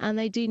and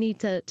they do need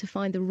to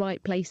find the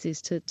right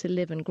places to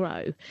live and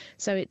grow.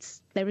 So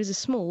there is a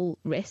small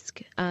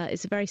risk.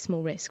 It's a very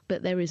small risk,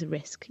 but there is a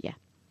risk, yeah.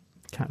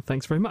 Kat,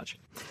 thanks very much.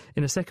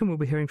 In a second, we'll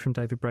be hearing from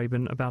David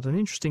Braben about an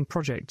interesting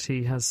project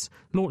he has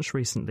launched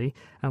recently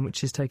and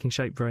which is taking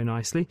shape very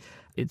nicely.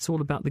 It's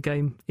all about the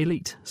game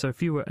Elite. So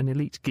if you were an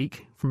Elite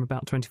geek from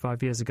about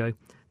 25 years ago,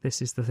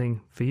 this is the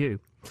thing for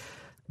you.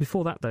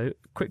 Before that, though,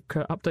 quick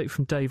update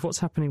from Dave. What's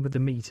happening with the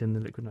meat in the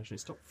liquid nitrogen? It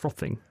stopped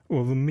frothing.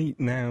 Well, the meat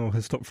now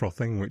has stopped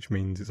frothing, which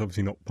means it's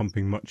obviously not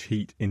pumping much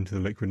heat into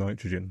the liquid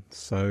nitrogen.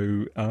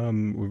 So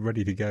we're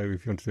ready to go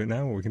if you want to do it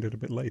now, or we can do it a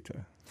bit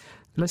later.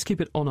 Let's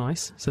keep it on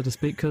ice, so to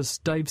speak, because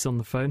Dave's on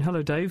the phone.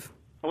 Hello, Dave.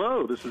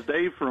 Hello, this is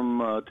Dave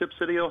from Tip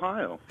City,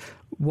 Ohio.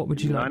 What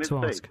would you like to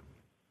ask?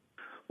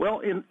 Well,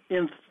 in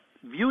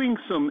viewing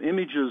some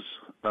images,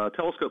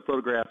 telescope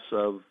photographs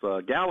of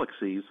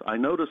galaxies, I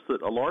noticed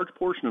that a large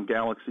portion of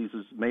galaxies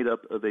is made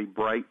up of a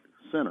bright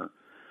center.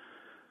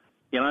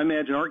 And I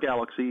imagine our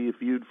galaxy, if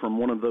viewed from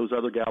one of those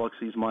other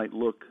galaxies, might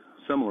look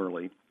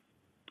similarly.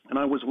 And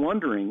I was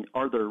wondering,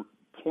 are there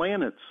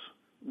planets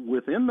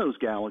within those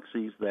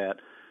galaxies that,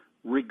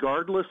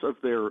 regardless of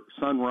their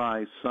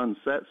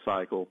sunrise-sunset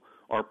cycle,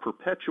 are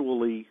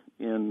perpetually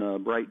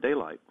in bright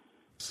daylight?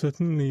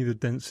 Certainly the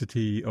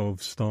density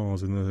of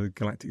stars in the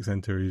galactic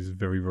centre is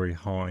very, very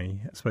high.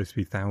 It's supposed to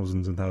be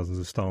thousands and thousands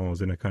of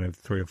stars in a kind of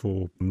 3 or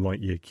 4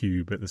 light-year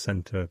cube at the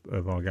centre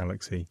of our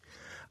galaxy.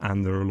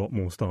 And there are a lot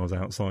more stars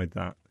outside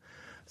that.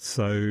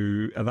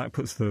 So that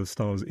puts the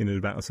stars in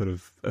about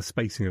a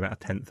spacing of about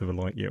 1/10 of a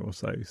light year or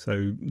so.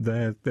 So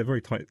they're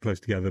very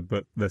close together,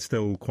 but they're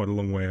still quite a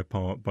long way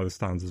apart by the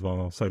standards of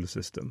our solar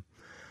system.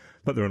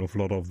 But there are an awful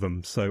lot of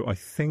them. So I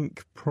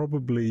think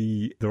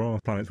probably there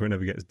are planets where it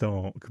never gets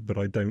dark, but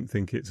I don't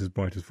think it's as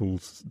bright as full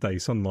day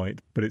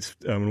sunlight. But it's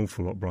an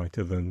awful lot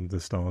brighter than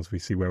the stars we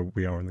see where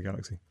we are in the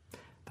galaxy.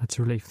 That's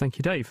a relief. Thank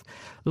you, Dave.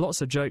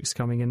 Lots of jokes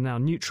coming in now.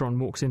 Neutron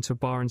walks into a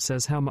bar and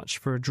says, "How much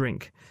for a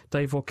drink?"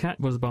 Dave or Kat?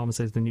 What does the barman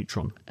say to the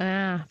Neutron?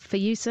 For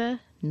you, sir,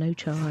 no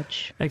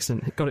charge.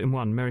 Excellent. Got it in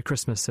one. Merry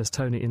Christmas, says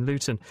Tony in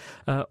Luton.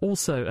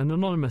 Also, an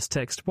anonymous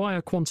text. Why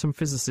are quantum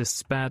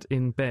physicists bad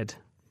in bed?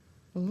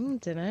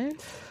 Don't know.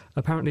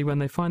 Apparently, when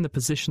they find the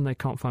position, they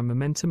can't find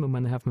momentum, and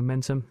when they have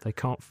momentum, they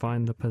can't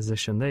find the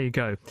position. There you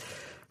go.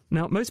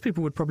 Now, most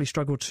people would probably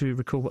struggle to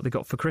recall what they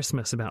got for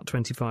Christmas about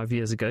 25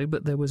 years ago,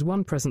 but there was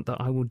one present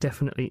that I will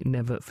definitely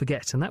never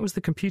forget, and that was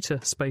the computer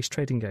space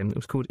trading game that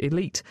was called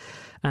Elite.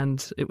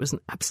 And it was an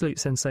absolute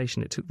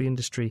sensation. It took the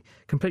industry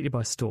completely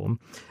by storm,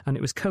 and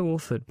it was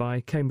co-authored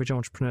by Cambridge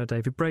entrepreneur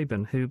David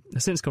Braben, who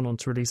has since gone on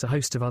to release a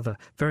host of other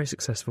very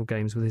successful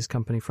games with his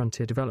company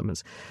Frontier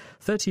Developments.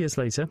 30 years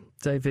later,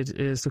 David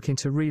is looking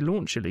to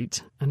relaunch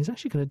Elite, and he's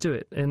actually going to do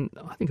it in,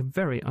 I think, a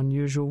very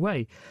unusual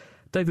way.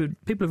 David,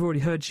 people have already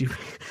heard you,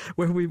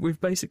 where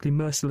we've basically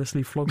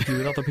mercilessly flogged you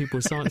with other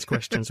people's science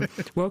questions.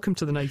 Welcome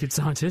to The Naked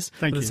Scientist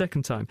for the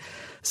second time.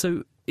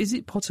 So is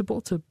it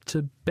possible to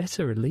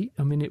better Elite?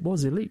 I mean, it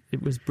was Elite.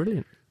 It was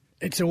brilliant.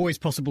 It's always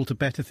possible to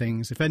better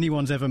things. If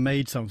anyone's ever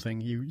made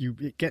something,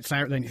 it gets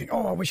out there and you think,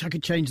 oh, I wish I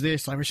could change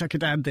this, I wish I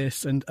could add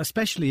this. And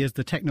especially as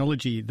the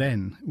technology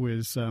then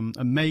was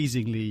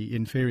amazingly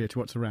inferior to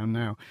what's around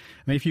now.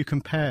 I mean, if you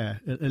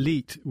compare,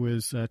 Elite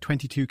was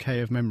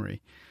 22K of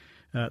memory.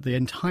 The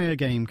entire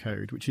game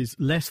code, which is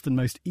less than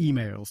most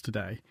emails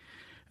today.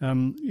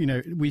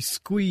 We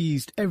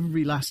squeezed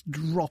every last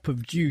drop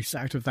of juice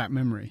out of that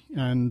memory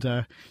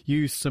and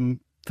used some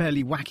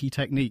fairly wacky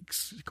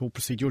techniques called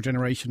procedural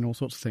generation, all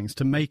sorts of things,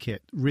 to make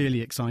it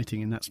really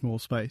exciting in that small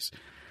space.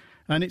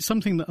 And it's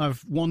something that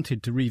I've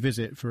wanted to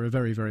revisit for a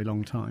very, very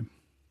long time.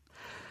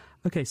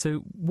 OK,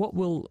 so what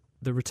will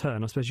the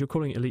return, I suppose you're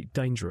calling it Elite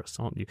Dangerous,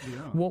 aren't you? Yeah.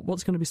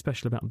 What's going to be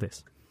special about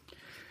this?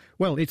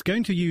 Well, it's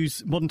going to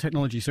use modern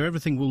technology, so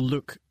everything will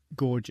look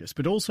gorgeous,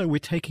 but also we're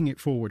taking it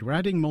forward. We're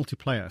adding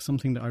multiplayer,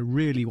 something that I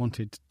really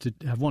wanted to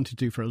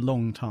do for a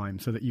long time,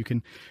 so that you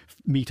can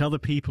meet other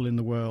people in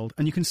the world,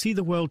 and you can see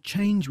the world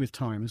change with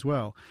time as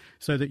well,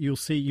 so that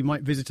you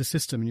might visit a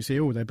system and you see,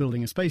 oh, they're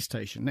building a space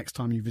station. Next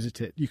time you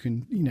visit it, you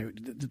can,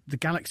 the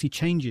galaxy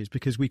changes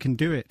because we can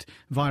do it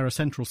via a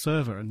central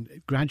server and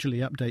gradually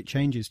update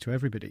changes to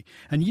everybody.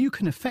 And you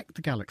can affect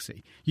the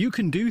galaxy. You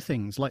can do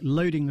things like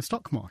loading the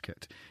stock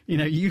market.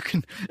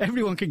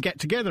 Everyone can get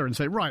together and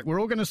say, right,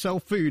 we're all going to sell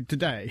food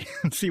today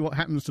and see what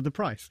happens to the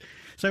price.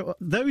 So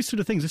those sort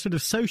of things, are sort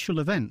of social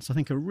events, I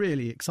think are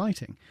really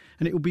exciting.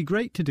 And it will be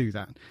great to do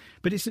that.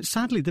 But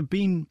sadly, there have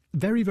been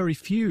very, very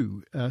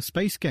few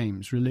space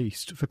games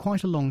released for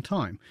quite a long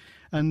time.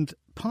 And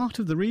part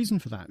of the reason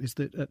for that is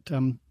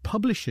that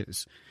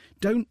publishers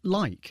don't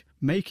like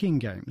making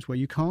games where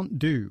you can't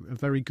do a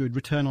very good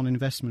return on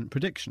investment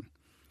prediction.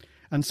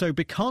 And so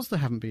because there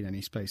haven't been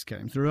any space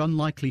games, there are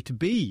unlikely to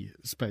be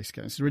space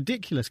games. It's a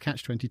ridiculous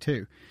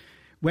catch-22.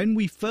 When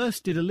we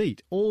first did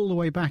Elite, all the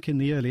way back in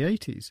the early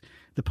 80s,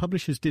 the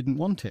publishers didn't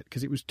want it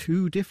because it was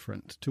too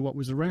different to what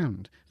was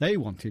around. They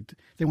wanted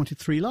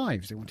 3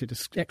 lives. They wanted an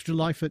extra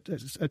life at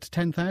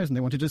 10,000. They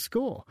wanted a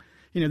score.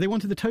 They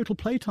wanted the total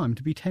playtime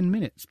to be 10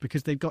 minutes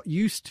because they'd got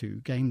used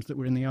to games that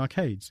were in the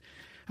arcades.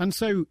 And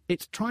so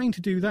it's trying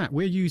to do that.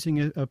 We're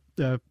using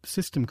a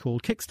system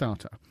called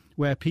Kickstarter,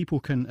 where people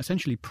can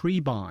essentially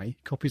pre-buy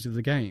copies of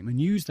the game and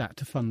use that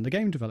to fund the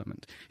game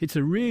development. It's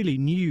a really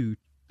new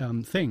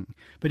thing,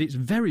 but it's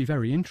very,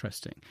 very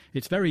interesting.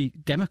 It's very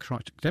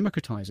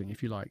democratizing,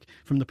 if you like,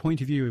 from the point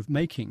of view of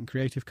making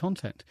creative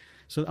content.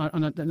 So,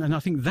 and I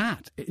think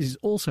that is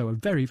also a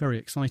very, very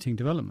exciting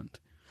development.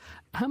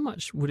 How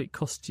much would it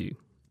cost you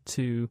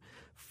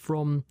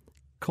from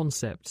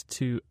concept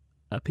to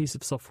a piece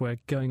of software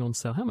going on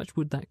sale? How much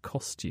would that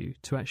cost you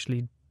to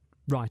actually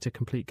write a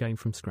complete game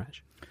from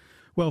scratch?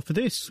 Well, for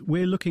this,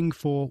 we're looking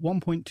for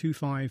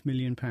 £1.25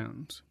 million.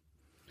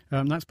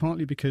 That's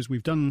partly because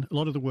we've done a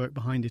lot of the work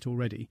behind it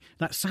already.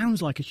 That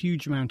sounds like a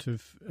huge amount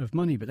of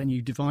money, but then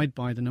you divide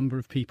by the number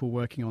of people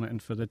working on it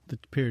and for the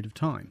period of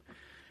time.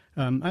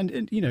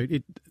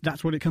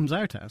 That's what it comes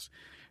out as.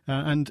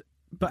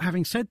 But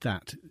having said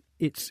that,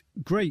 it's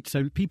great.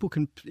 So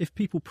if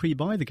people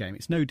pre-buy the game,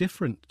 it's no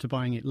different to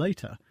buying it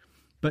later.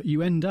 But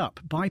you end up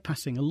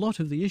bypassing a lot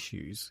of the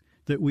issues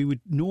that we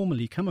would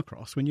normally come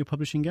across when you're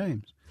publishing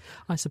games.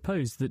 I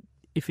suppose that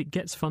if it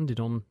gets funded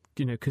on,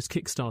 because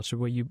Kickstarter,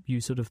 where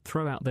you sort of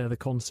throw out there the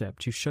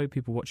concept, you show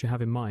people what you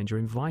have in mind, you're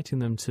inviting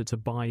them to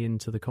buy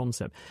into the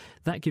concept,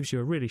 that gives you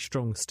a really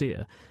strong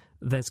steer.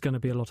 There's going to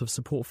be a lot of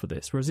support for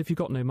this. Whereas if you've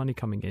got no money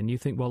coming in, you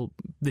think, well,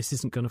 this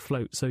isn't going to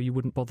float, so you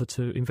wouldn't bother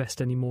to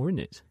invest any more in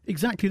it.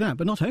 Exactly that.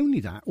 But not only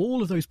that,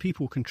 all of those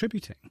people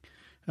contributing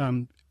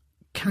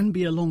can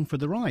be along for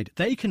the ride.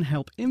 They can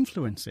help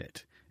influence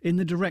it in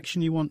the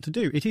direction you want to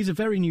do. It is a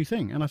very new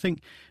thing, and I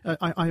think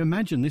I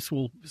imagine this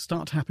will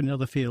start to happen in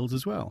other fields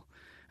as well.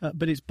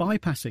 But it's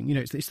bypassing,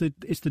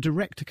 it's the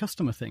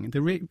direct-to-customer thing.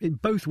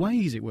 Both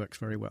ways it works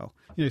very well.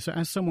 So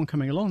as someone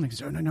coming along, they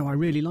say, oh, no, I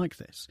really like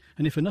this.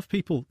 And if enough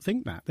people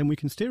think that, then we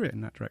can steer it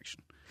in that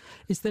direction.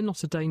 Is there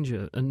not a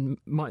danger, and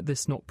might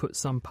this not put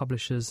some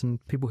publishers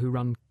and people who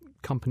run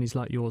companies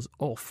like yours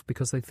off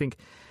because they think,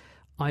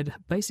 I'd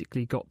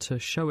basically got to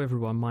show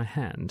everyone my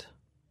hand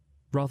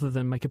rather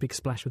than make a big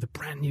splash with a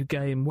brand new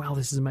game, wow,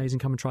 this is amazing,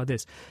 come and try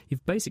this.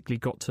 You've basically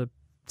got to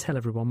tell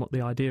everyone what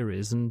the idea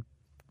is and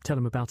tell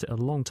them about it a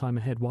long time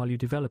ahead while you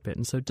develop it.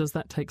 And so does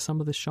that take some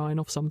of the shine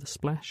off, some of the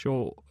splash,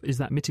 or is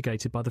that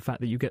mitigated by the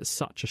fact that you get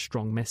such a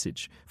strong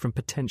message from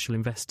potential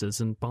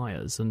investors and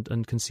buyers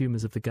and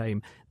consumers of the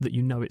game that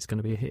you know it's going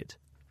to be a hit?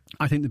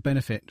 I think the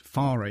benefit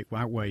far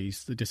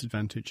outweighs the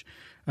disadvantage.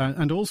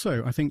 And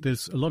also, I think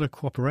there's a lot of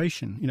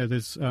cooperation.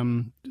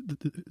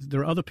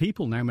 There are other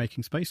people now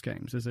making space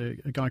games. There's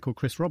a guy called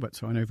Chris Roberts,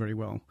 who I know very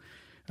well,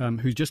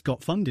 who's just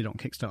got funded on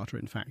Kickstarter,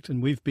 in fact.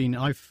 And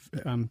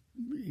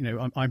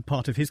I'm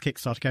part of his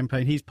Kickstarter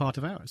campaign. He's part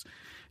of ours.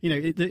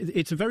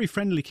 It's a very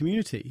friendly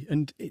community.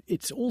 And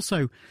it's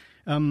also,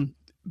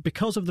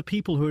 because of the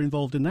people who are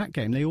involved in that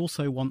game, they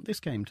also want this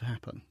game to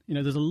happen. You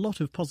know, there's a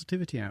lot of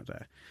positivity out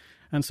there.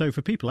 And so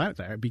for people out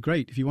there, it'd be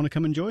great if you want to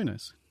come and join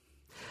us.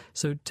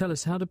 So tell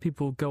us, how do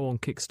people go on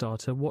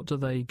Kickstarter? What do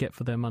they get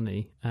for their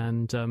money?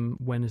 And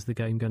when is the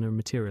game going to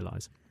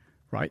materialise?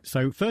 Right,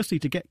 so firstly,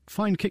 to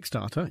find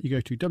Kickstarter, you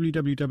go to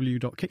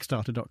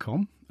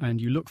www.kickstarter.com and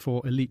you look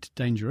for Elite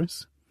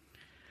Dangerous.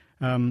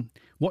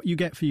 What you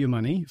get for your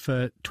money,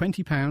 for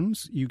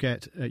 £20,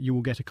 you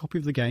will get a copy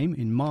of the game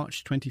in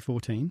March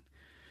 2014,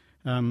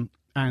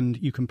 and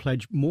you can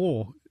pledge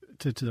more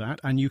to that,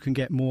 and you can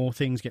get more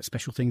things, get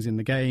special things in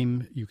the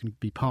game. You can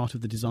be part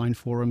of the design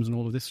forums and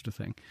all of this sort of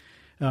thing.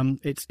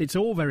 It's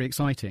all very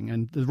exciting,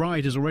 and the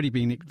ride has already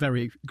been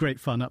very great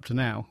fun up to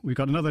now. We've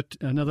got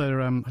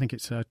another I think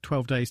it's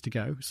 12 days to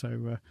go.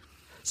 So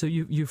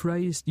you've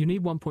raised, you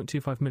need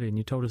 1.25 million.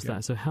 You told us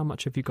that. So how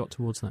much have you got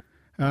towards that?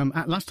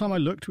 At last time I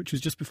looked, which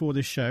was just before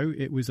this show,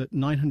 it was at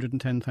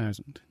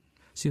 910,000.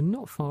 So you're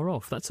not far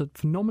off. That's a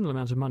phenomenal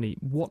amount of money.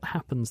 What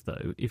happens,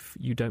 though, if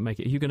you don't make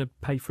it? Are you going to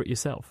pay for it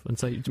yourself and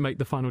say to make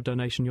the final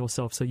donation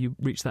yourself so you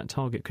reach that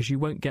target? Because you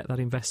won't get that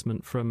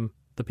investment from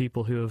the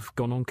people who have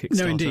gone on Kickstarter.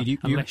 No, indeed.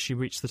 Unless you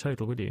reach the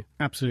total, will you?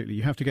 Absolutely.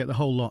 You have to get the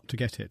whole lot to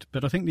get it.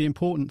 But I think the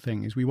important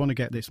thing is we want to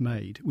get this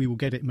made. We will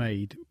get it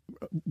made.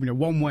 You know,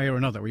 one way or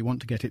another, we want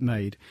to get it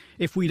made.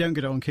 If we don't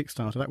get it on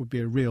Kickstarter, that would be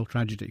a real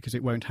tragedy because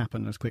it won't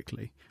happen as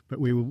quickly.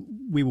 But we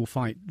will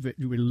fight.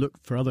 We will look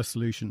for other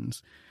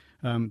solutions.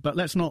 But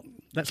let's look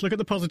at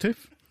the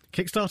positive.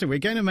 Kickstarter, we're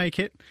going to make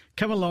it.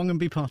 Come along and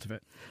be part of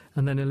it.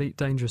 And then Elite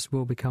Dangerous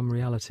will become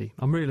reality.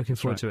 I'm really looking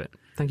forward to it.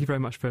 Thank you very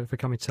much for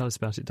coming to tell us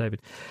about it,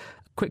 David.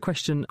 Quick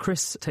question.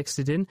 Chris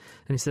texted in and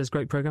he says,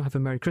 great programme, have a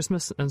Merry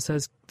Christmas, and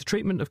says, the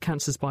treatment of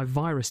cancers by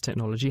virus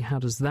technology, how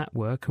does that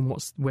work and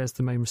where's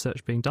the main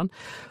research being done?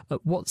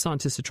 What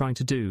scientists are trying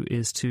to do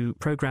is to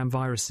program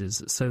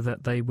viruses so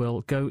that they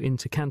will go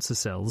into cancer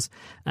cells,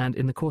 and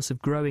in the course of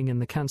growing in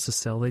the cancer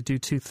cell, they do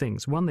two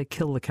things. One, they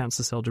kill the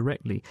cancer cell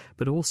directly,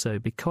 but also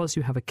because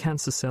you have a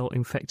cancer cell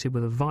infected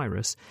with a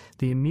virus,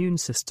 the immune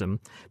system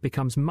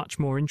becomes much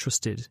more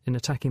interested in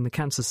attacking the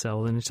cancer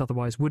cell than it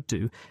otherwise would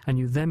do, and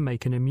you then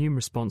make an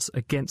immune response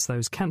against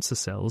those cancer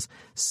cells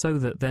so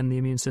that then the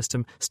immune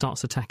system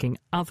starts attacking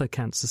other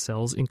cancer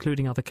cells,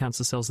 including other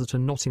cancer cells that are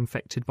not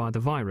infected by the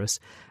virus,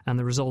 and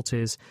the result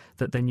is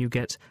that then you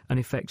get an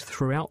effect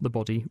throughout the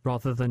body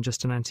rather than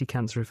just an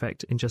anti-cancer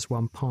effect in just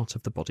one part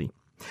of the body.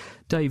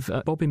 Dave,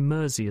 Bob in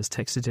Mersey has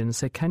texted in and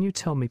said, can you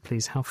tell me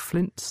please how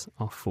flints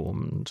are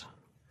formed?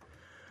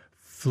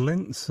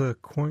 Flints are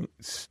quite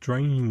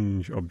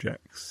strange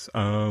objects.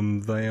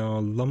 They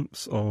are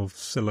lumps of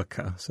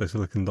silica, so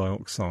silicon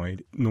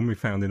dioxide, normally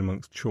found in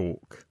amongst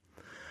chalk.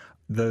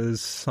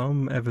 There's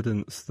some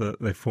evidence that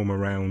they form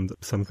around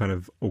some kind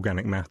of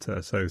organic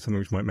matter, so something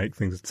which might make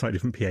things a slightly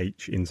different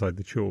pH inside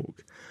the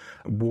chalk.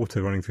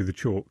 Water running through the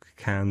chalk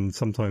can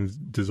sometimes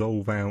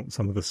dissolve out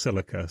some of the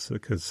silica,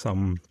 because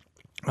some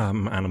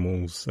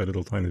animals, so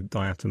little tiny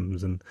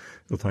diatoms and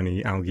little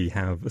tiny algae,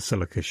 have a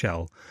silica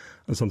shell,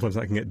 and sometimes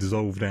that can get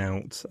dissolved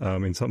out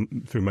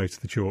through most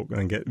of the chalk and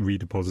then get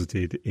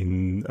redeposited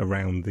in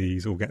around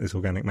this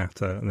organic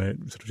matter, and then it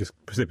sort of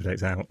just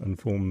precipitates out and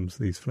forms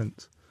these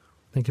flints.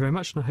 Thank you very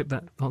much, and I hope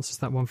that answers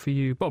that one for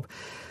you, Bob.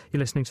 You're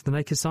listening to The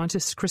Naked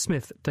Scientists. Chris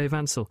Smith, Dave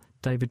Ansell,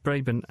 David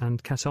Braben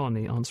and Kat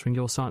Arney answering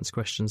your science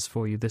questions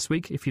for you this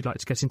week. If you'd like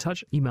to get in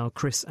touch, email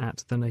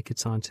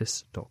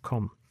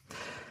chris@thenakedscientists.com.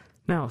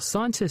 Now,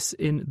 scientists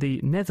in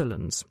the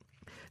Netherlands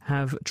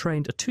have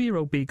trained a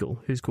 2-year-old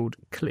beagle who's called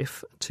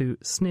Cliff to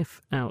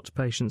sniff out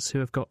patients who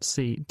have got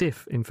C.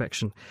 diff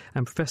infection.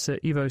 And Professor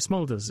Ivo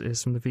Smulders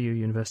is from the VU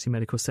University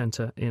Medical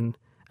Centre in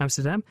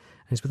Amsterdam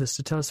and he's with us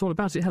to tell us all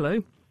about it.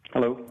 Hello.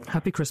 Hello.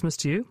 Happy Christmas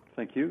to you.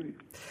 Thank you.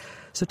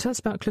 So tell us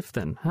about Cliff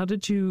then. How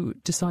did you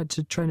decide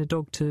to train a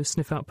dog to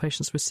sniff out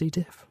patients with C.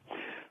 diff?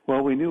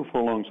 Well, we knew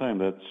for a long time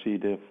that C.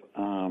 diff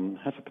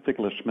has a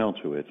particular smell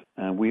to it,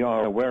 and we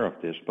are aware of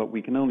this, but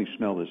we can only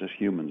smell this as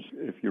humans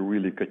if you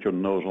really get your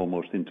nose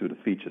almost into the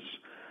features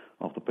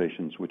of the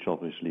patients, which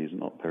obviously is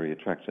not very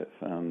attractive.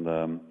 And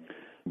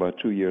about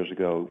 2 years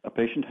ago, a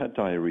patient had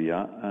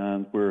diarrhea,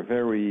 and we're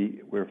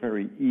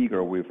very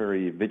eager, we're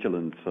very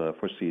vigilant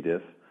for C.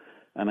 diff.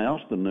 And I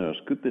asked the nurse,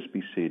 could this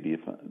be C.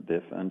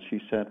 diff? And she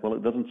said, well,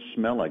 it doesn't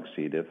smell like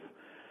C. diff.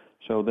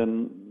 So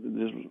then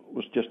this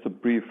was just a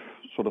brief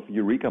sort of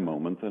eureka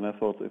moment, and I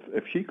thought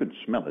if she could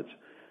smell it,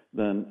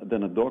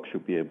 then a dog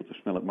should be able to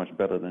smell it much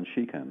better than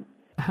she can.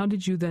 How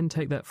did you then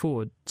take that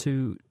forward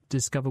to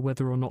discover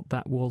whether or not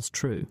that was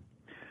true?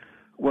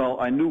 Well,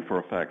 I knew for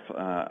a fact,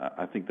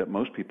 I think that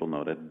most people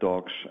know that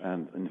dogs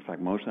and, in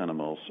fact, most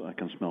animals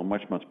can smell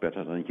much, much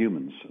better than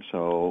humans.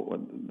 So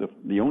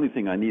the only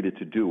thing I needed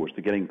to do was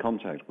to get in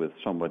contact with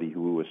somebody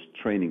who was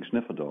training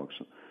sniffer dogs.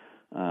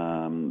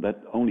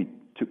 That only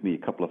took me a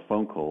couple of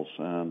phone calls,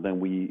 and then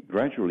we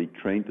gradually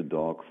trained the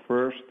dog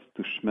first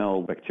to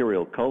smell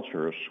bacterial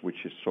cultures,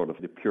 which is sort of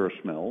the pure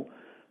smell.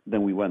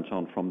 Then we went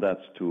on from that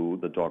to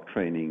the dog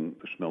training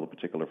to smell the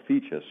particular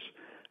features.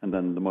 And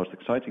then the most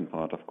exciting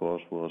part, of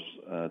course, was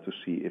to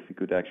see if we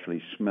could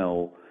actually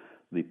smell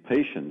the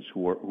patients who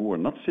were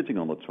not sitting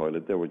on the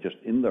toilet, they were just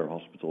in their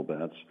hospital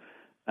beds,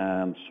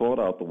 and sought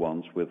out the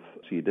ones with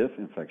C. diff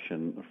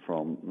infection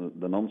from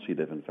the non-C.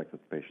 diff infected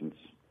patients.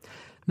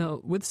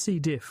 Now, with C.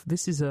 diff,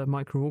 this is a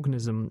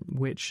microorganism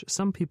which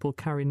some people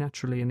carry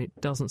naturally and it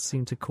doesn't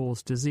seem to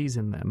cause disease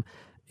in them.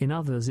 In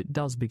others, it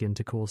does begin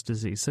to cause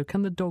disease. So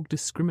can the dog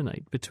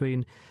discriminate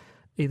between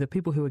either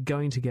people who are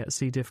going to get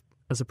C. diff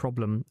as a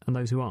problem and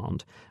those who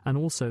aren't? And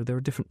also, there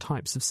are different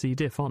types of C.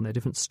 diff, aren't there?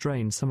 Different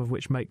strains, some of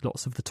which make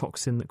lots of the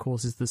toxin that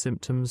causes the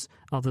symptoms,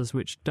 others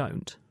which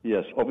don't.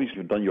 Yes, obviously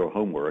you've done your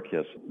homework,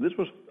 yes. This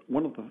was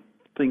one of the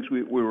things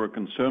we were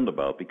concerned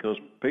about, because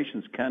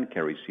patients can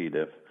carry C.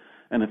 diff.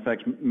 And in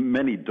fact,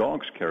 many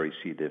dogs carry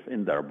C. diff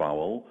in their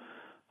bowel.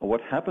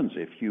 What happens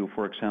if you,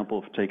 for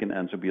example, have taken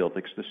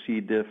antibiotics, the C.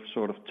 diff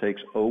sort of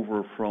takes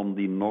over from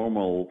the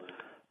normal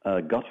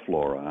gut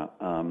flora,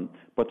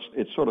 but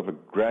it's sort of a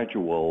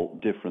gradual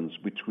difference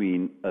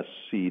between a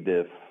C.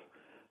 diff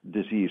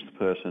diseased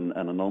person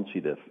and a non-C.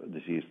 diff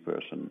diseased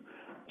person.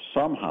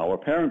 Somehow,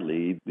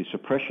 apparently, the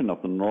suppression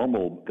of the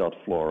normal gut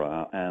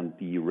flora and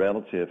the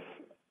relative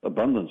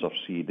abundance of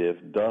C. diff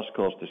does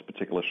cause this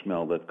particular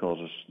smell that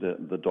causes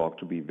the dog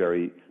to be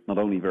not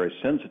only very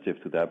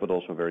sensitive to that, but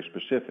also very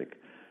specific.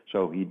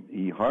 So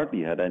he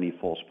hardly had any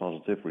false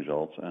positive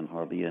results and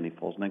hardly any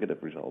false negative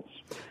results.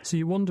 So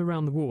you wander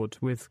around the ward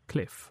with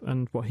Cliff,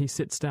 and he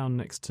sits down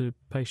next to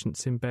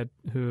patients in bed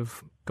who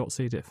have got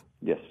C. diff?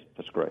 Yes,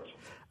 that's correct.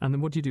 And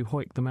then what do you do,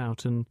 hoik them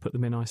out and put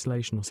them in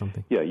isolation or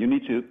something? Yeah, you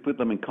need to put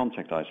them in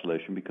contact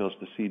isolation, because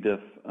the C. diff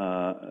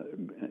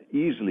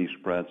easily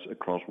spreads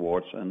across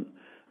wards and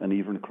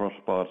even across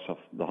parts of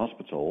the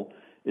hospital.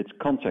 It's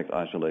contact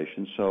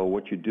isolation. So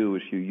what you do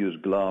is you use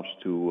gloves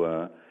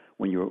to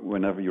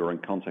whenever you're in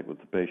contact with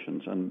the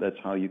patients, and that's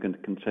how you can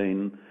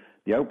contain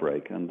the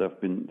outbreak. And there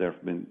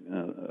have been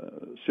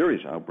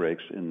serious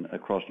outbreaks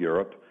across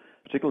Europe,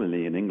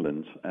 particularly in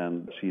England,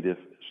 and C. diff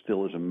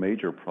still is a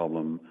major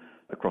problem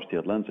across the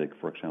Atlantic,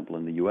 for example,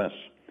 in the US.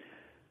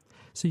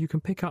 So you can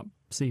pick up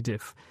C.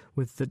 diff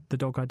with the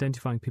dog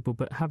identifying people,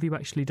 but have you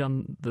actually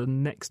done the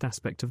next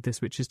aspect of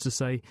this, which is to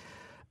say,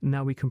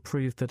 now we can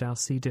prove that our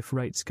C. diff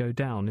rates go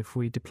down if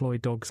we deploy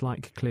dogs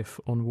like Cliff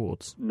on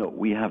wards? No,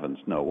 we haven't.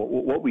 No,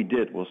 what we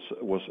did was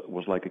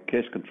like a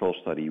case control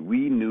study.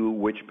 We knew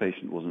which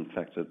patient was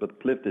infected,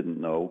 but Cliff didn't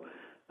know,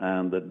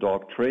 and the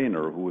dog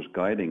trainer who was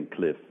guiding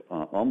Cliff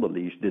on the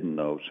leash didn't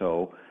know.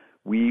 So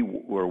we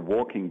were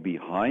walking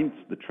behind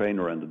the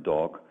trainer and the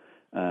dog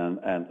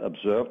and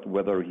observed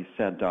whether he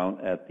sat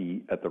down at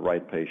the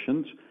right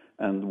patient,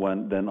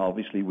 and then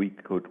obviously we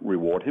could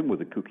reward him with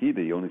a cookie.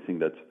 The only thing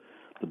that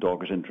the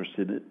dog is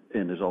interested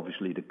in is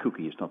obviously the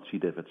cookie, it's not C.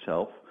 diff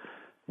itself.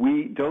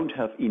 We don't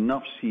have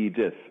enough C.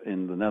 diff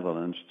in the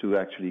Netherlands to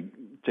actually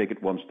take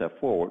it one step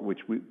forward, which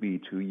would be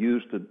to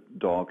use the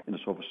dog in a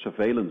sort of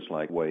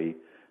surveillance-like way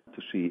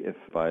to see if,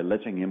 by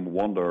letting him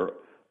wander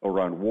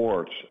around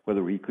wards,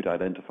 whether he could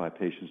identify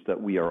patients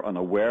that we are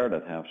unaware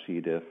that have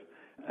C. diff,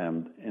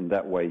 and in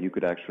that way you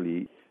could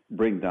actually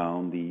bring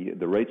down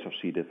the rates of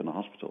C. diff in a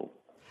hospital.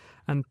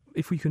 And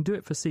if we can do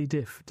it for C.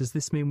 diff, does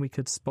this mean we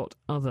could spot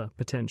other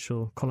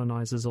potential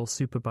colonisers or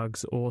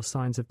superbugs or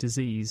signs of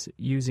disease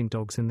using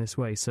dogs in this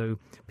way, so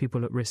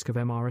people at risk of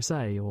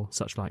MRSA or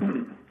such like?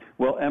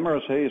 Well,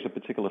 MRSA is a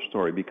particular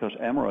story, because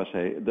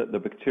MRSA, the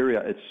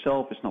bacteria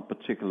itself is not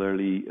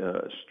particularly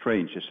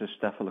strange. It's a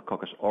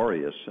Staphylococcus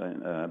aureus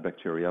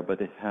bacteria, but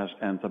it has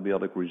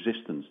antibiotic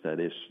resistance that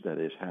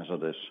is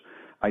hazardous.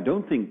 I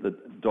don't think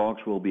that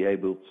dogs will be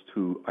able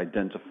to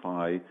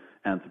identify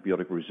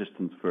antibiotic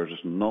resistant versus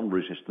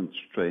non-resistant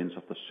strains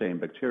of the same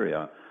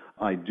bacteria.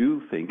 I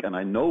do think, and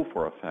I know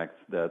for a fact,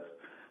 that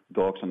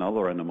dogs and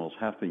other animals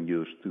have been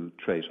used to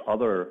trace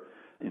other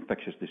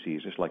infectious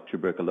diseases like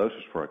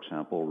tuberculosis, for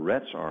example.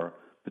 Rats are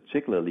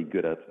particularly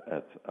good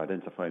at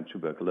identifying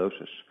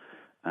tuberculosis.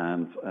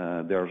 And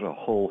there's a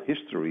whole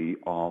history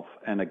of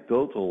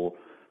anecdotal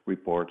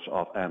reports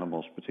of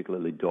animals,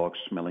 particularly dogs,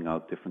 smelling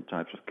out different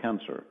types of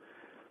cancer.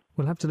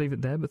 We'll have to leave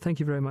it there, but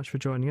thank you very much for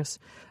joining us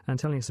and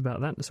telling us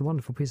about that. It's a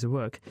wonderful piece of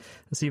work.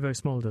 That's Ivo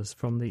Smolders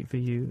from the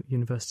VU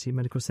University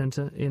Medical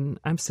Centre in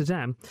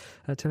Amsterdam,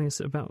 telling us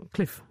about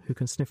Cliff, who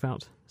can sniff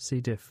out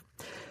C. diff.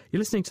 You're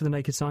listening to The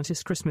Naked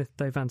Scientist. Chris Smith,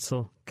 Dave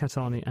Ansell, Kat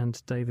Arney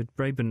and David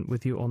Braben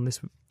with you on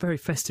this very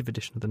festive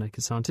edition of The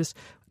Naked Scientist.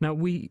 Now,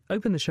 we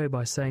opened the show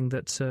by saying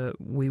that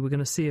we were going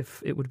to see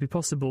if it would be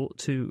possible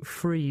to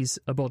freeze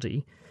a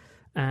body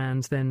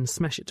and then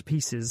smash it to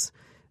pieces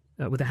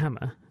with a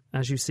hammer,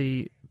 as you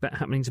see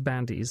happening to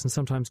baddies and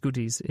sometimes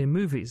goodies in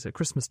movies at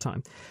Christmas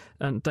time.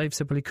 And Dave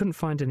said, well, he couldn't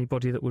find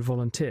anybody that would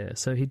volunteer,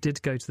 so he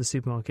did go to the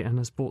supermarket and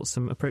has bought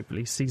some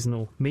appropriately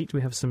seasonal meat. We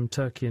have some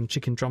turkey and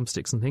chicken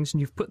drumsticks and things, and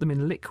you've put them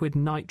in liquid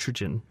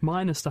nitrogen,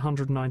 minus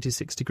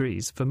 196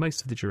 degrees, for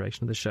most of the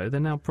duration of the show.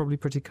 They're now probably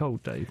pretty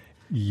cold, Dave.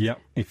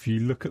 Yep, if you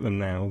look at them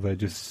now, they're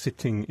just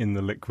sitting in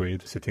the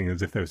liquid, sitting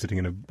as if they were sitting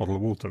in a bottle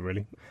of water,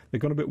 really.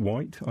 They've gone a bit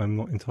white. I'm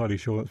not entirely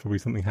sure. That's probably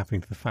something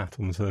happening to the fat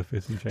on the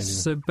surface and changing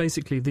So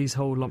basically, these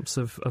whole lumps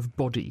of of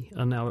body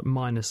are now at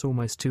minus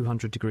almost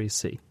 200 degrees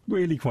C.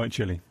 Really quite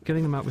chilly.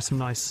 Getting them out with some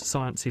nice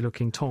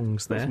sciencey-looking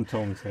tongs there. Got some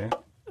tongs here.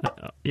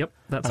 Yep,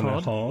 that's and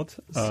hard.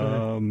 They're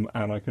hard.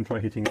 And I can try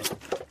hitting it.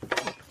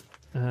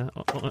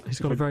 He's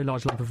got a very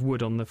large lump of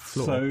wood on the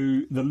floor.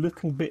 So the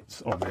little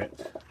bits of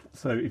it.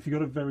 So if you've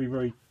got a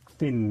very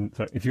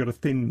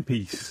thin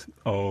piece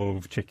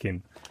of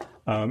chicken,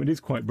 it is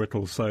quite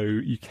brittle. So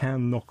you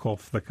can knock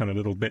off the kind of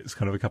little bits,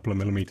 kind of a couple of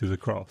millimetres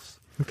across.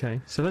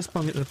 Okay, so let's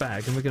bung it in the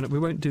bag, and we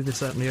won't do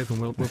this out in the open.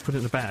 We'll put it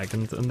in the bag,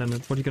 and then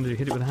what are you going to do?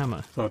 Hit it with a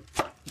hammer? So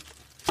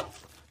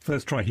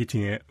first, try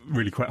hitting it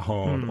really quite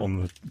hard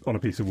on a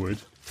piece of wood.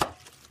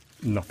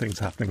 Nothing's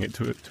happening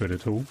to it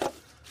at all.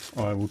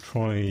 I will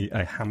try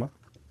a hammer.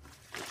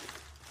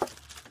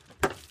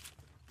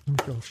 Oh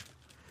gosh!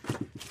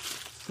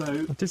 So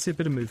I did see a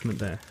bit of movement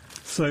there.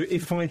 So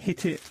if I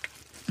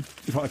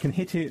can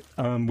hit it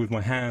with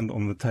my hand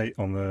on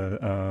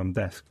the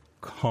desk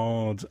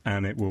hard,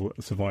 and it will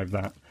survive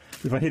that.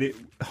 If I hit it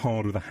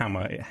hard with a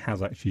hammer, it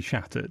has actually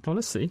shattered. Oh,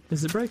 let's see.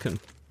 Is it broken?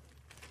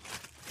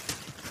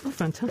 Oh,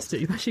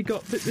 fantastic! You've actually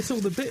got all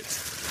the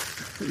bits.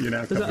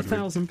 There's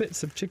 1,000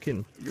 bits of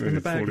chicken in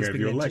the bag.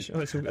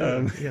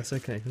 Yes,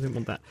 okay. I didn't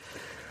want that.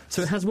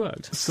 So it has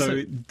worked. So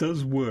it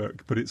does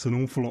work, but it's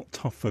an awful lot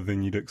tougher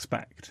than you'd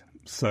expect.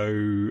 So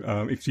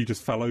if you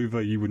just fell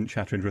over, you wouldn't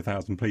shatter into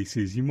 1,000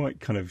 pieces. You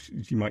might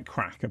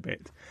crack a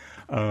bit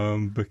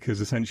because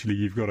essentially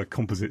you've got a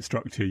composite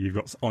structure. You've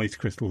got ice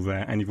crystals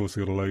there, and you've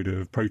also got a load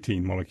of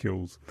protein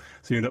molecules.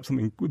 So you end up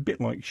something a bit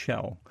like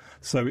shell.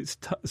 So it's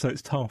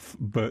tough,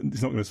 but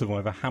it's not going to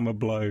survive a hammer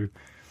blow.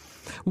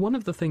 One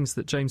of the things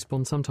that James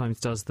Bond sometimes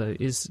does, though,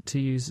 is to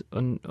use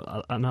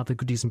another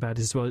goodies and baddies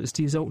as well, is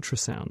to use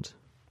ultrasound.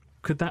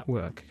 Could that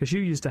work? Because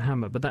you used a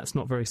hammer, but that's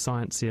not very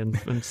sciencey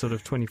and sort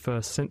of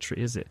 21st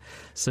century, is it?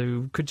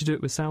 So could you do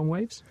it with sound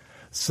waves?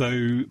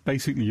 So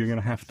basically, you're going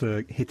to have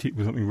to hit it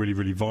with something really,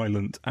 really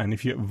violent, and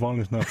if you get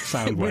violent enough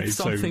sound waves,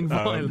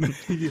 violent,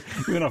 you're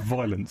going to have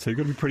violent. So you've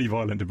got to be pretty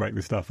violent to break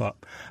this stuff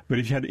up. But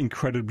if you had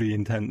incredibly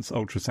intense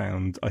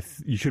ultrasound,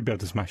 you should be able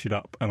to smash it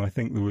up. And I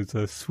think there was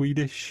a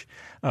Swedish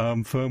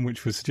firm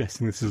which was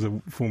suggesting this is a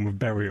form of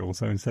burial.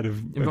 So instead of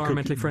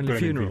environmentally friendly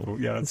funeral,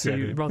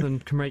 people, rather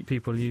than cremate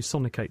people, you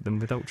sonicate them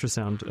with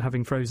ultrasound,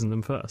 having frozen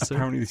them first.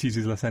 Apparently, this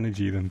uses less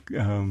energy than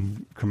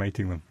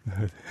cremating them.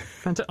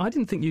 Fantastic. I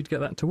didn't think you'd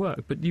get that to work.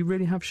 But you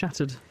really have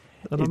shattered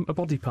a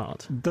body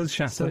part. It does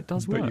shatter, so it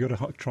does work. But you've got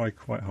to try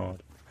quite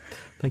hard.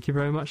 Thank you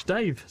very much,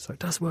 Dave. So it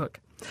does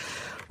work.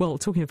 Well,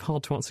 talking of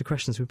hard-to-answer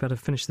questions, we'd better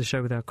finish the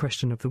show with our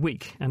question of the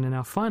week. And in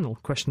our final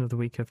question of the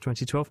week of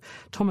 2012,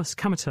 Thomas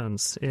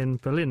Kammerturns in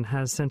Berlin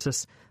has sent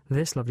us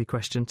this lovely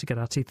question to get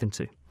our teeth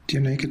into.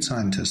 Dear Naked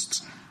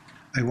Scientists,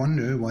 I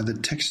wonder why the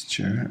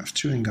texture of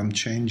chewing gum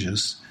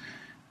changes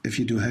if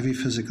you do heavy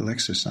physical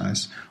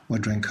exercise or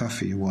drink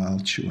coffee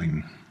while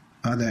chewing.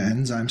 Are there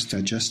enzymes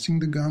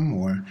digesting the gum,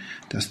 or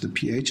does the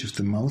pH of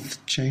the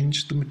mouth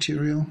change the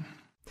material?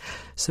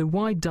 So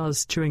why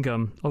does chewing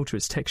gum alter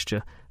its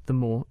texture the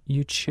more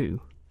you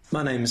chew?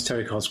 My name is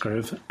Terry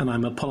Cosgrove, and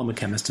I'm a polymer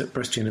chemist at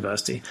Bristol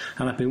University,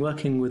 and I've been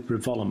working with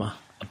Revolumer,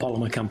 a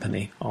polymer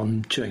company,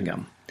 on chewing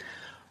gum.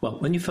 Well,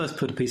 when you first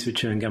put a piece of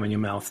chewing gum in your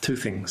mouth, two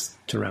things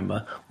to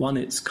remember. One,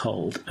 it's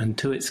cold, and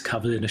two, it's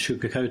covered in a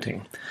sugar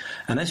coating.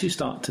 And as you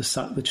start to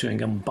suck the chewing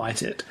gum and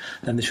bite it,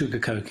 then the sugar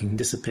coating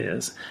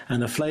disappears,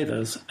 and the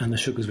flavours and the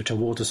sugars which are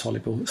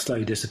water-soluble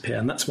slowly disappear,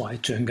 and that's why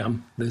chewing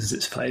gum loses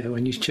its flavour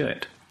when you chew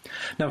it.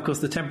 Now, of course,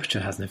 the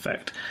temperature has an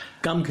effect.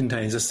 Gum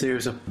contains a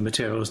series of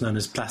materials known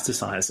as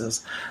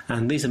plasticizers,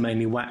 and these are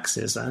mainly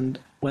waxes, and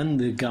when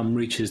the gum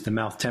reaches the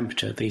mouth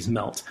temperature, these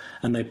melt,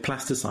 and they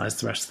plasticize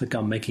the rest of the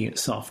gum, making it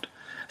soft.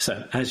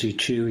 So as you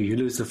chew, you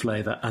lose the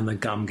flavour and the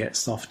gum gets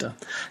softer.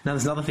 Now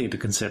there's another thing to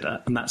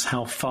consider, and that's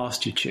how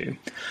fast you chew.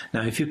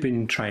 Now if you've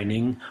been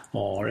training,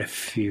 or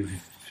if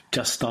you've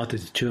just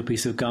started to chew a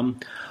piece of gum,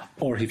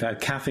 or if you've had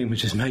caffeine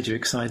which has made you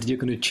excited, you're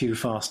going to chew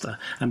faster.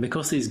 And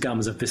because these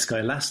gums are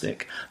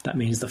viscoelastic, that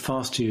means the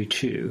faster you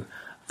chew,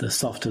 the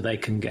softer they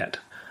can get.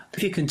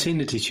 If you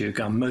continue to chew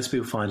gum, most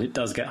people find it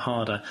does get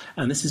harder,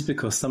 and this is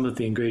because some of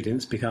the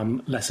ingredients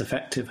become less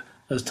effective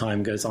as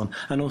time goes on,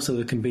 and also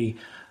there can be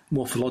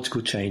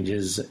morphological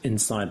changes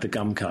inside the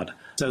gum cud.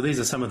 So these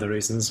are some of the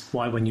reasons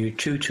why when you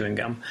chew chewing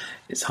gum,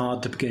 it's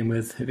hard to begin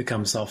with, it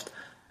becomes soft,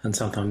 and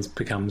sometimes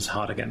becomes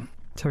hard again.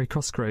 Terry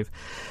Cosgrove.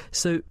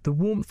 So the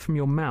warmth from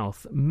your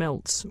mouth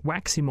melts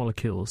waxy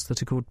molecules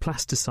that are called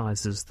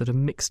plasticizers that are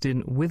mixed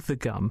in with the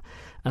gum,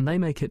 and they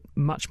make it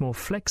much more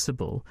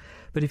flexible.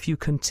 But if you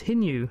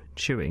continue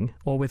chewing,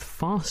 or with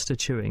faster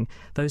chewing,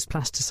 those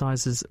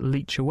plasticizers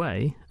leach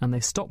away and they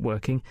stop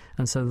working,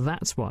 and so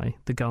that's why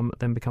the gum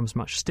then becomes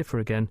much stiffer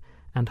again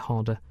and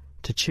harder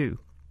to chew.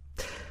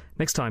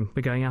 Next time,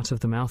 we're going out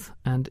of the mouth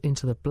and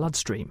into the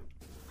bloodstream.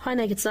 Hi,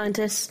 Naked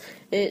Scientists.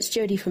 It's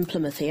Jodie from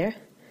Plymouth here.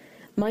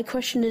 My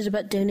question is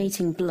about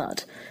donating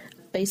blood.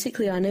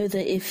 basically I know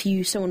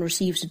that someone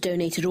receives a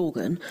donated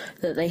organ,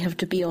 that they have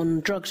to be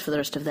on drugs for the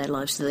rest of their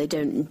lives so they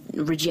don't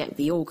reject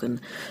the organ.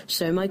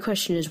 So my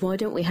question is, why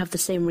don't we have the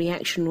same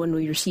reaction when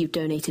we receive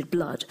donated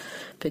blood?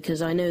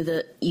 Because I know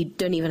that you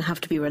don't even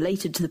have to be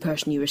related to the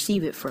person you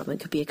receive it from. It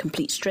could be a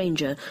complete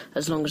stranger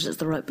as long as it's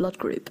the right blood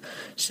group.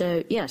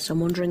 So, yes, I'm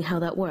wondering how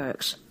that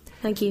works.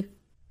 Thank you.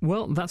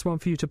 Well, that's one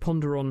for you to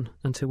ponder on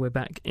until we're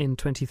back in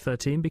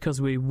 2013, because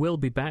we will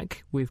be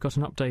back. We've got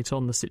an update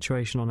on the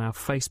situation on our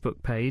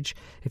Facebook page.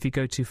 If you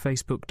go to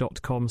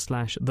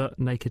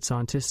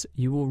facebook.com/thenakedscientists,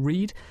 you will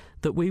read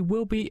that we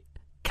will be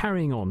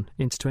carrying on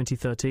into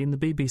 2013. The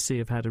BBC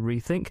have had a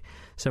rethink,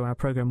 so our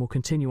programme will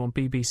continue on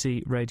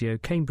BBC Radio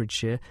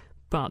Cambridgeshire.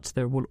 But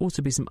there will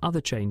also be some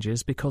other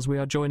changes because we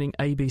are joining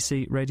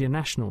ABC Radio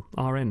National,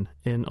 RN,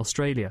 in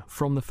Australia.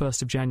 From the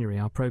 1st of January,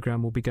 our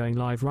programme will be going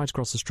live right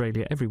across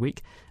Australia every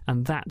week,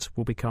 and that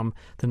will become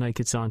the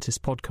Naked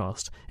Scientist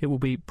podcast. It will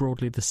be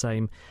broadly the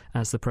same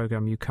as the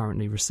programme you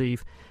currently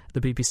receive.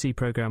 The BBC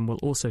programme will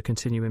also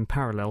continue in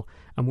parallel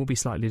and will be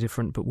slightly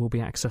different, but will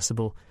be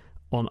accessible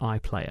on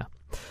iPlayer.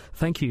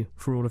 Thank you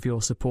for all of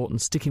your support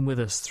and sticking with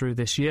us through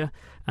this year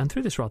and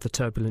through this rather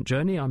turbulent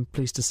journey. I'm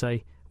pleased to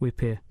say we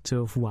appear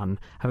to have won.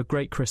 Have a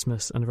great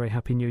Christmas and a very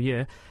happy New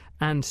Year.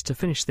 And to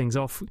finish things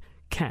off,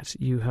 Kat,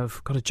 you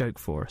have got a joke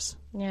for us.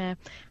 Yeah.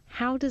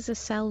 How does a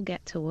cell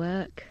get to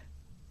work?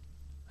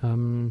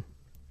 There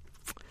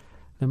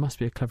must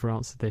be a clever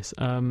answer to this.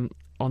 On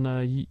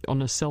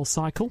a cell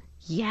cycle?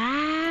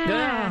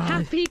 Yeah!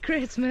 Happy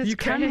Christmas, You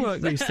Chris. can work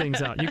these things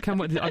out. You can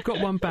work. I've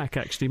got one back,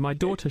 actually. My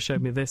daughter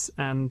showed me this,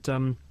 and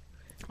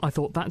I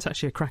thought that's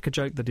actually a cracker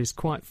joke that is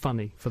quite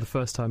funny for the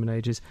first time in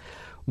ages.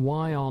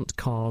 Why aren't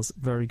cars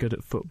very good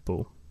at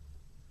football?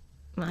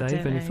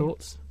 Dave, any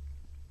thoughts?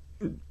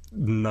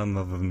 None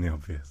other than the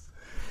obvious.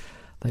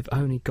 They've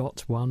only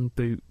got one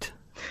boot.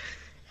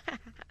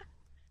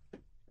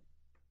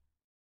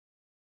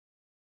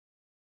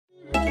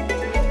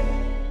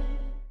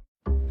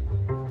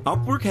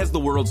 Upwork has the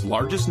world's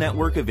largest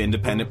network of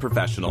independent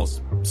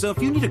professionals. So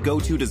if you need a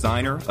go-to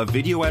designer, a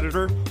video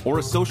editor, or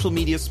a social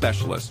media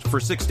specialist for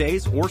 6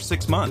 days or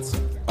 6 months,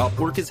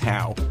 Upwork is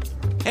how.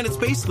 And it's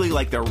basically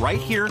like they're right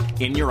here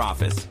in your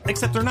office,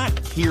 except they're not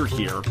here,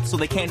 so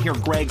they can't hear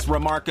Greg's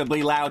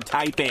remarkably loud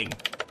typing.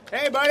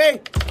 Hey,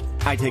 buddy!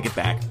 I take it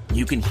back.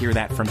 You can hear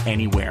that from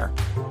anywhere.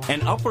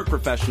 And Upwork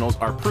professionals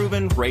are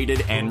proven,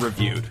 rated, and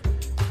reviewed.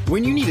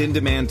 When you need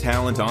in-demand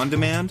talent on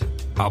demand,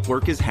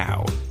 Upwork is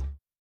how.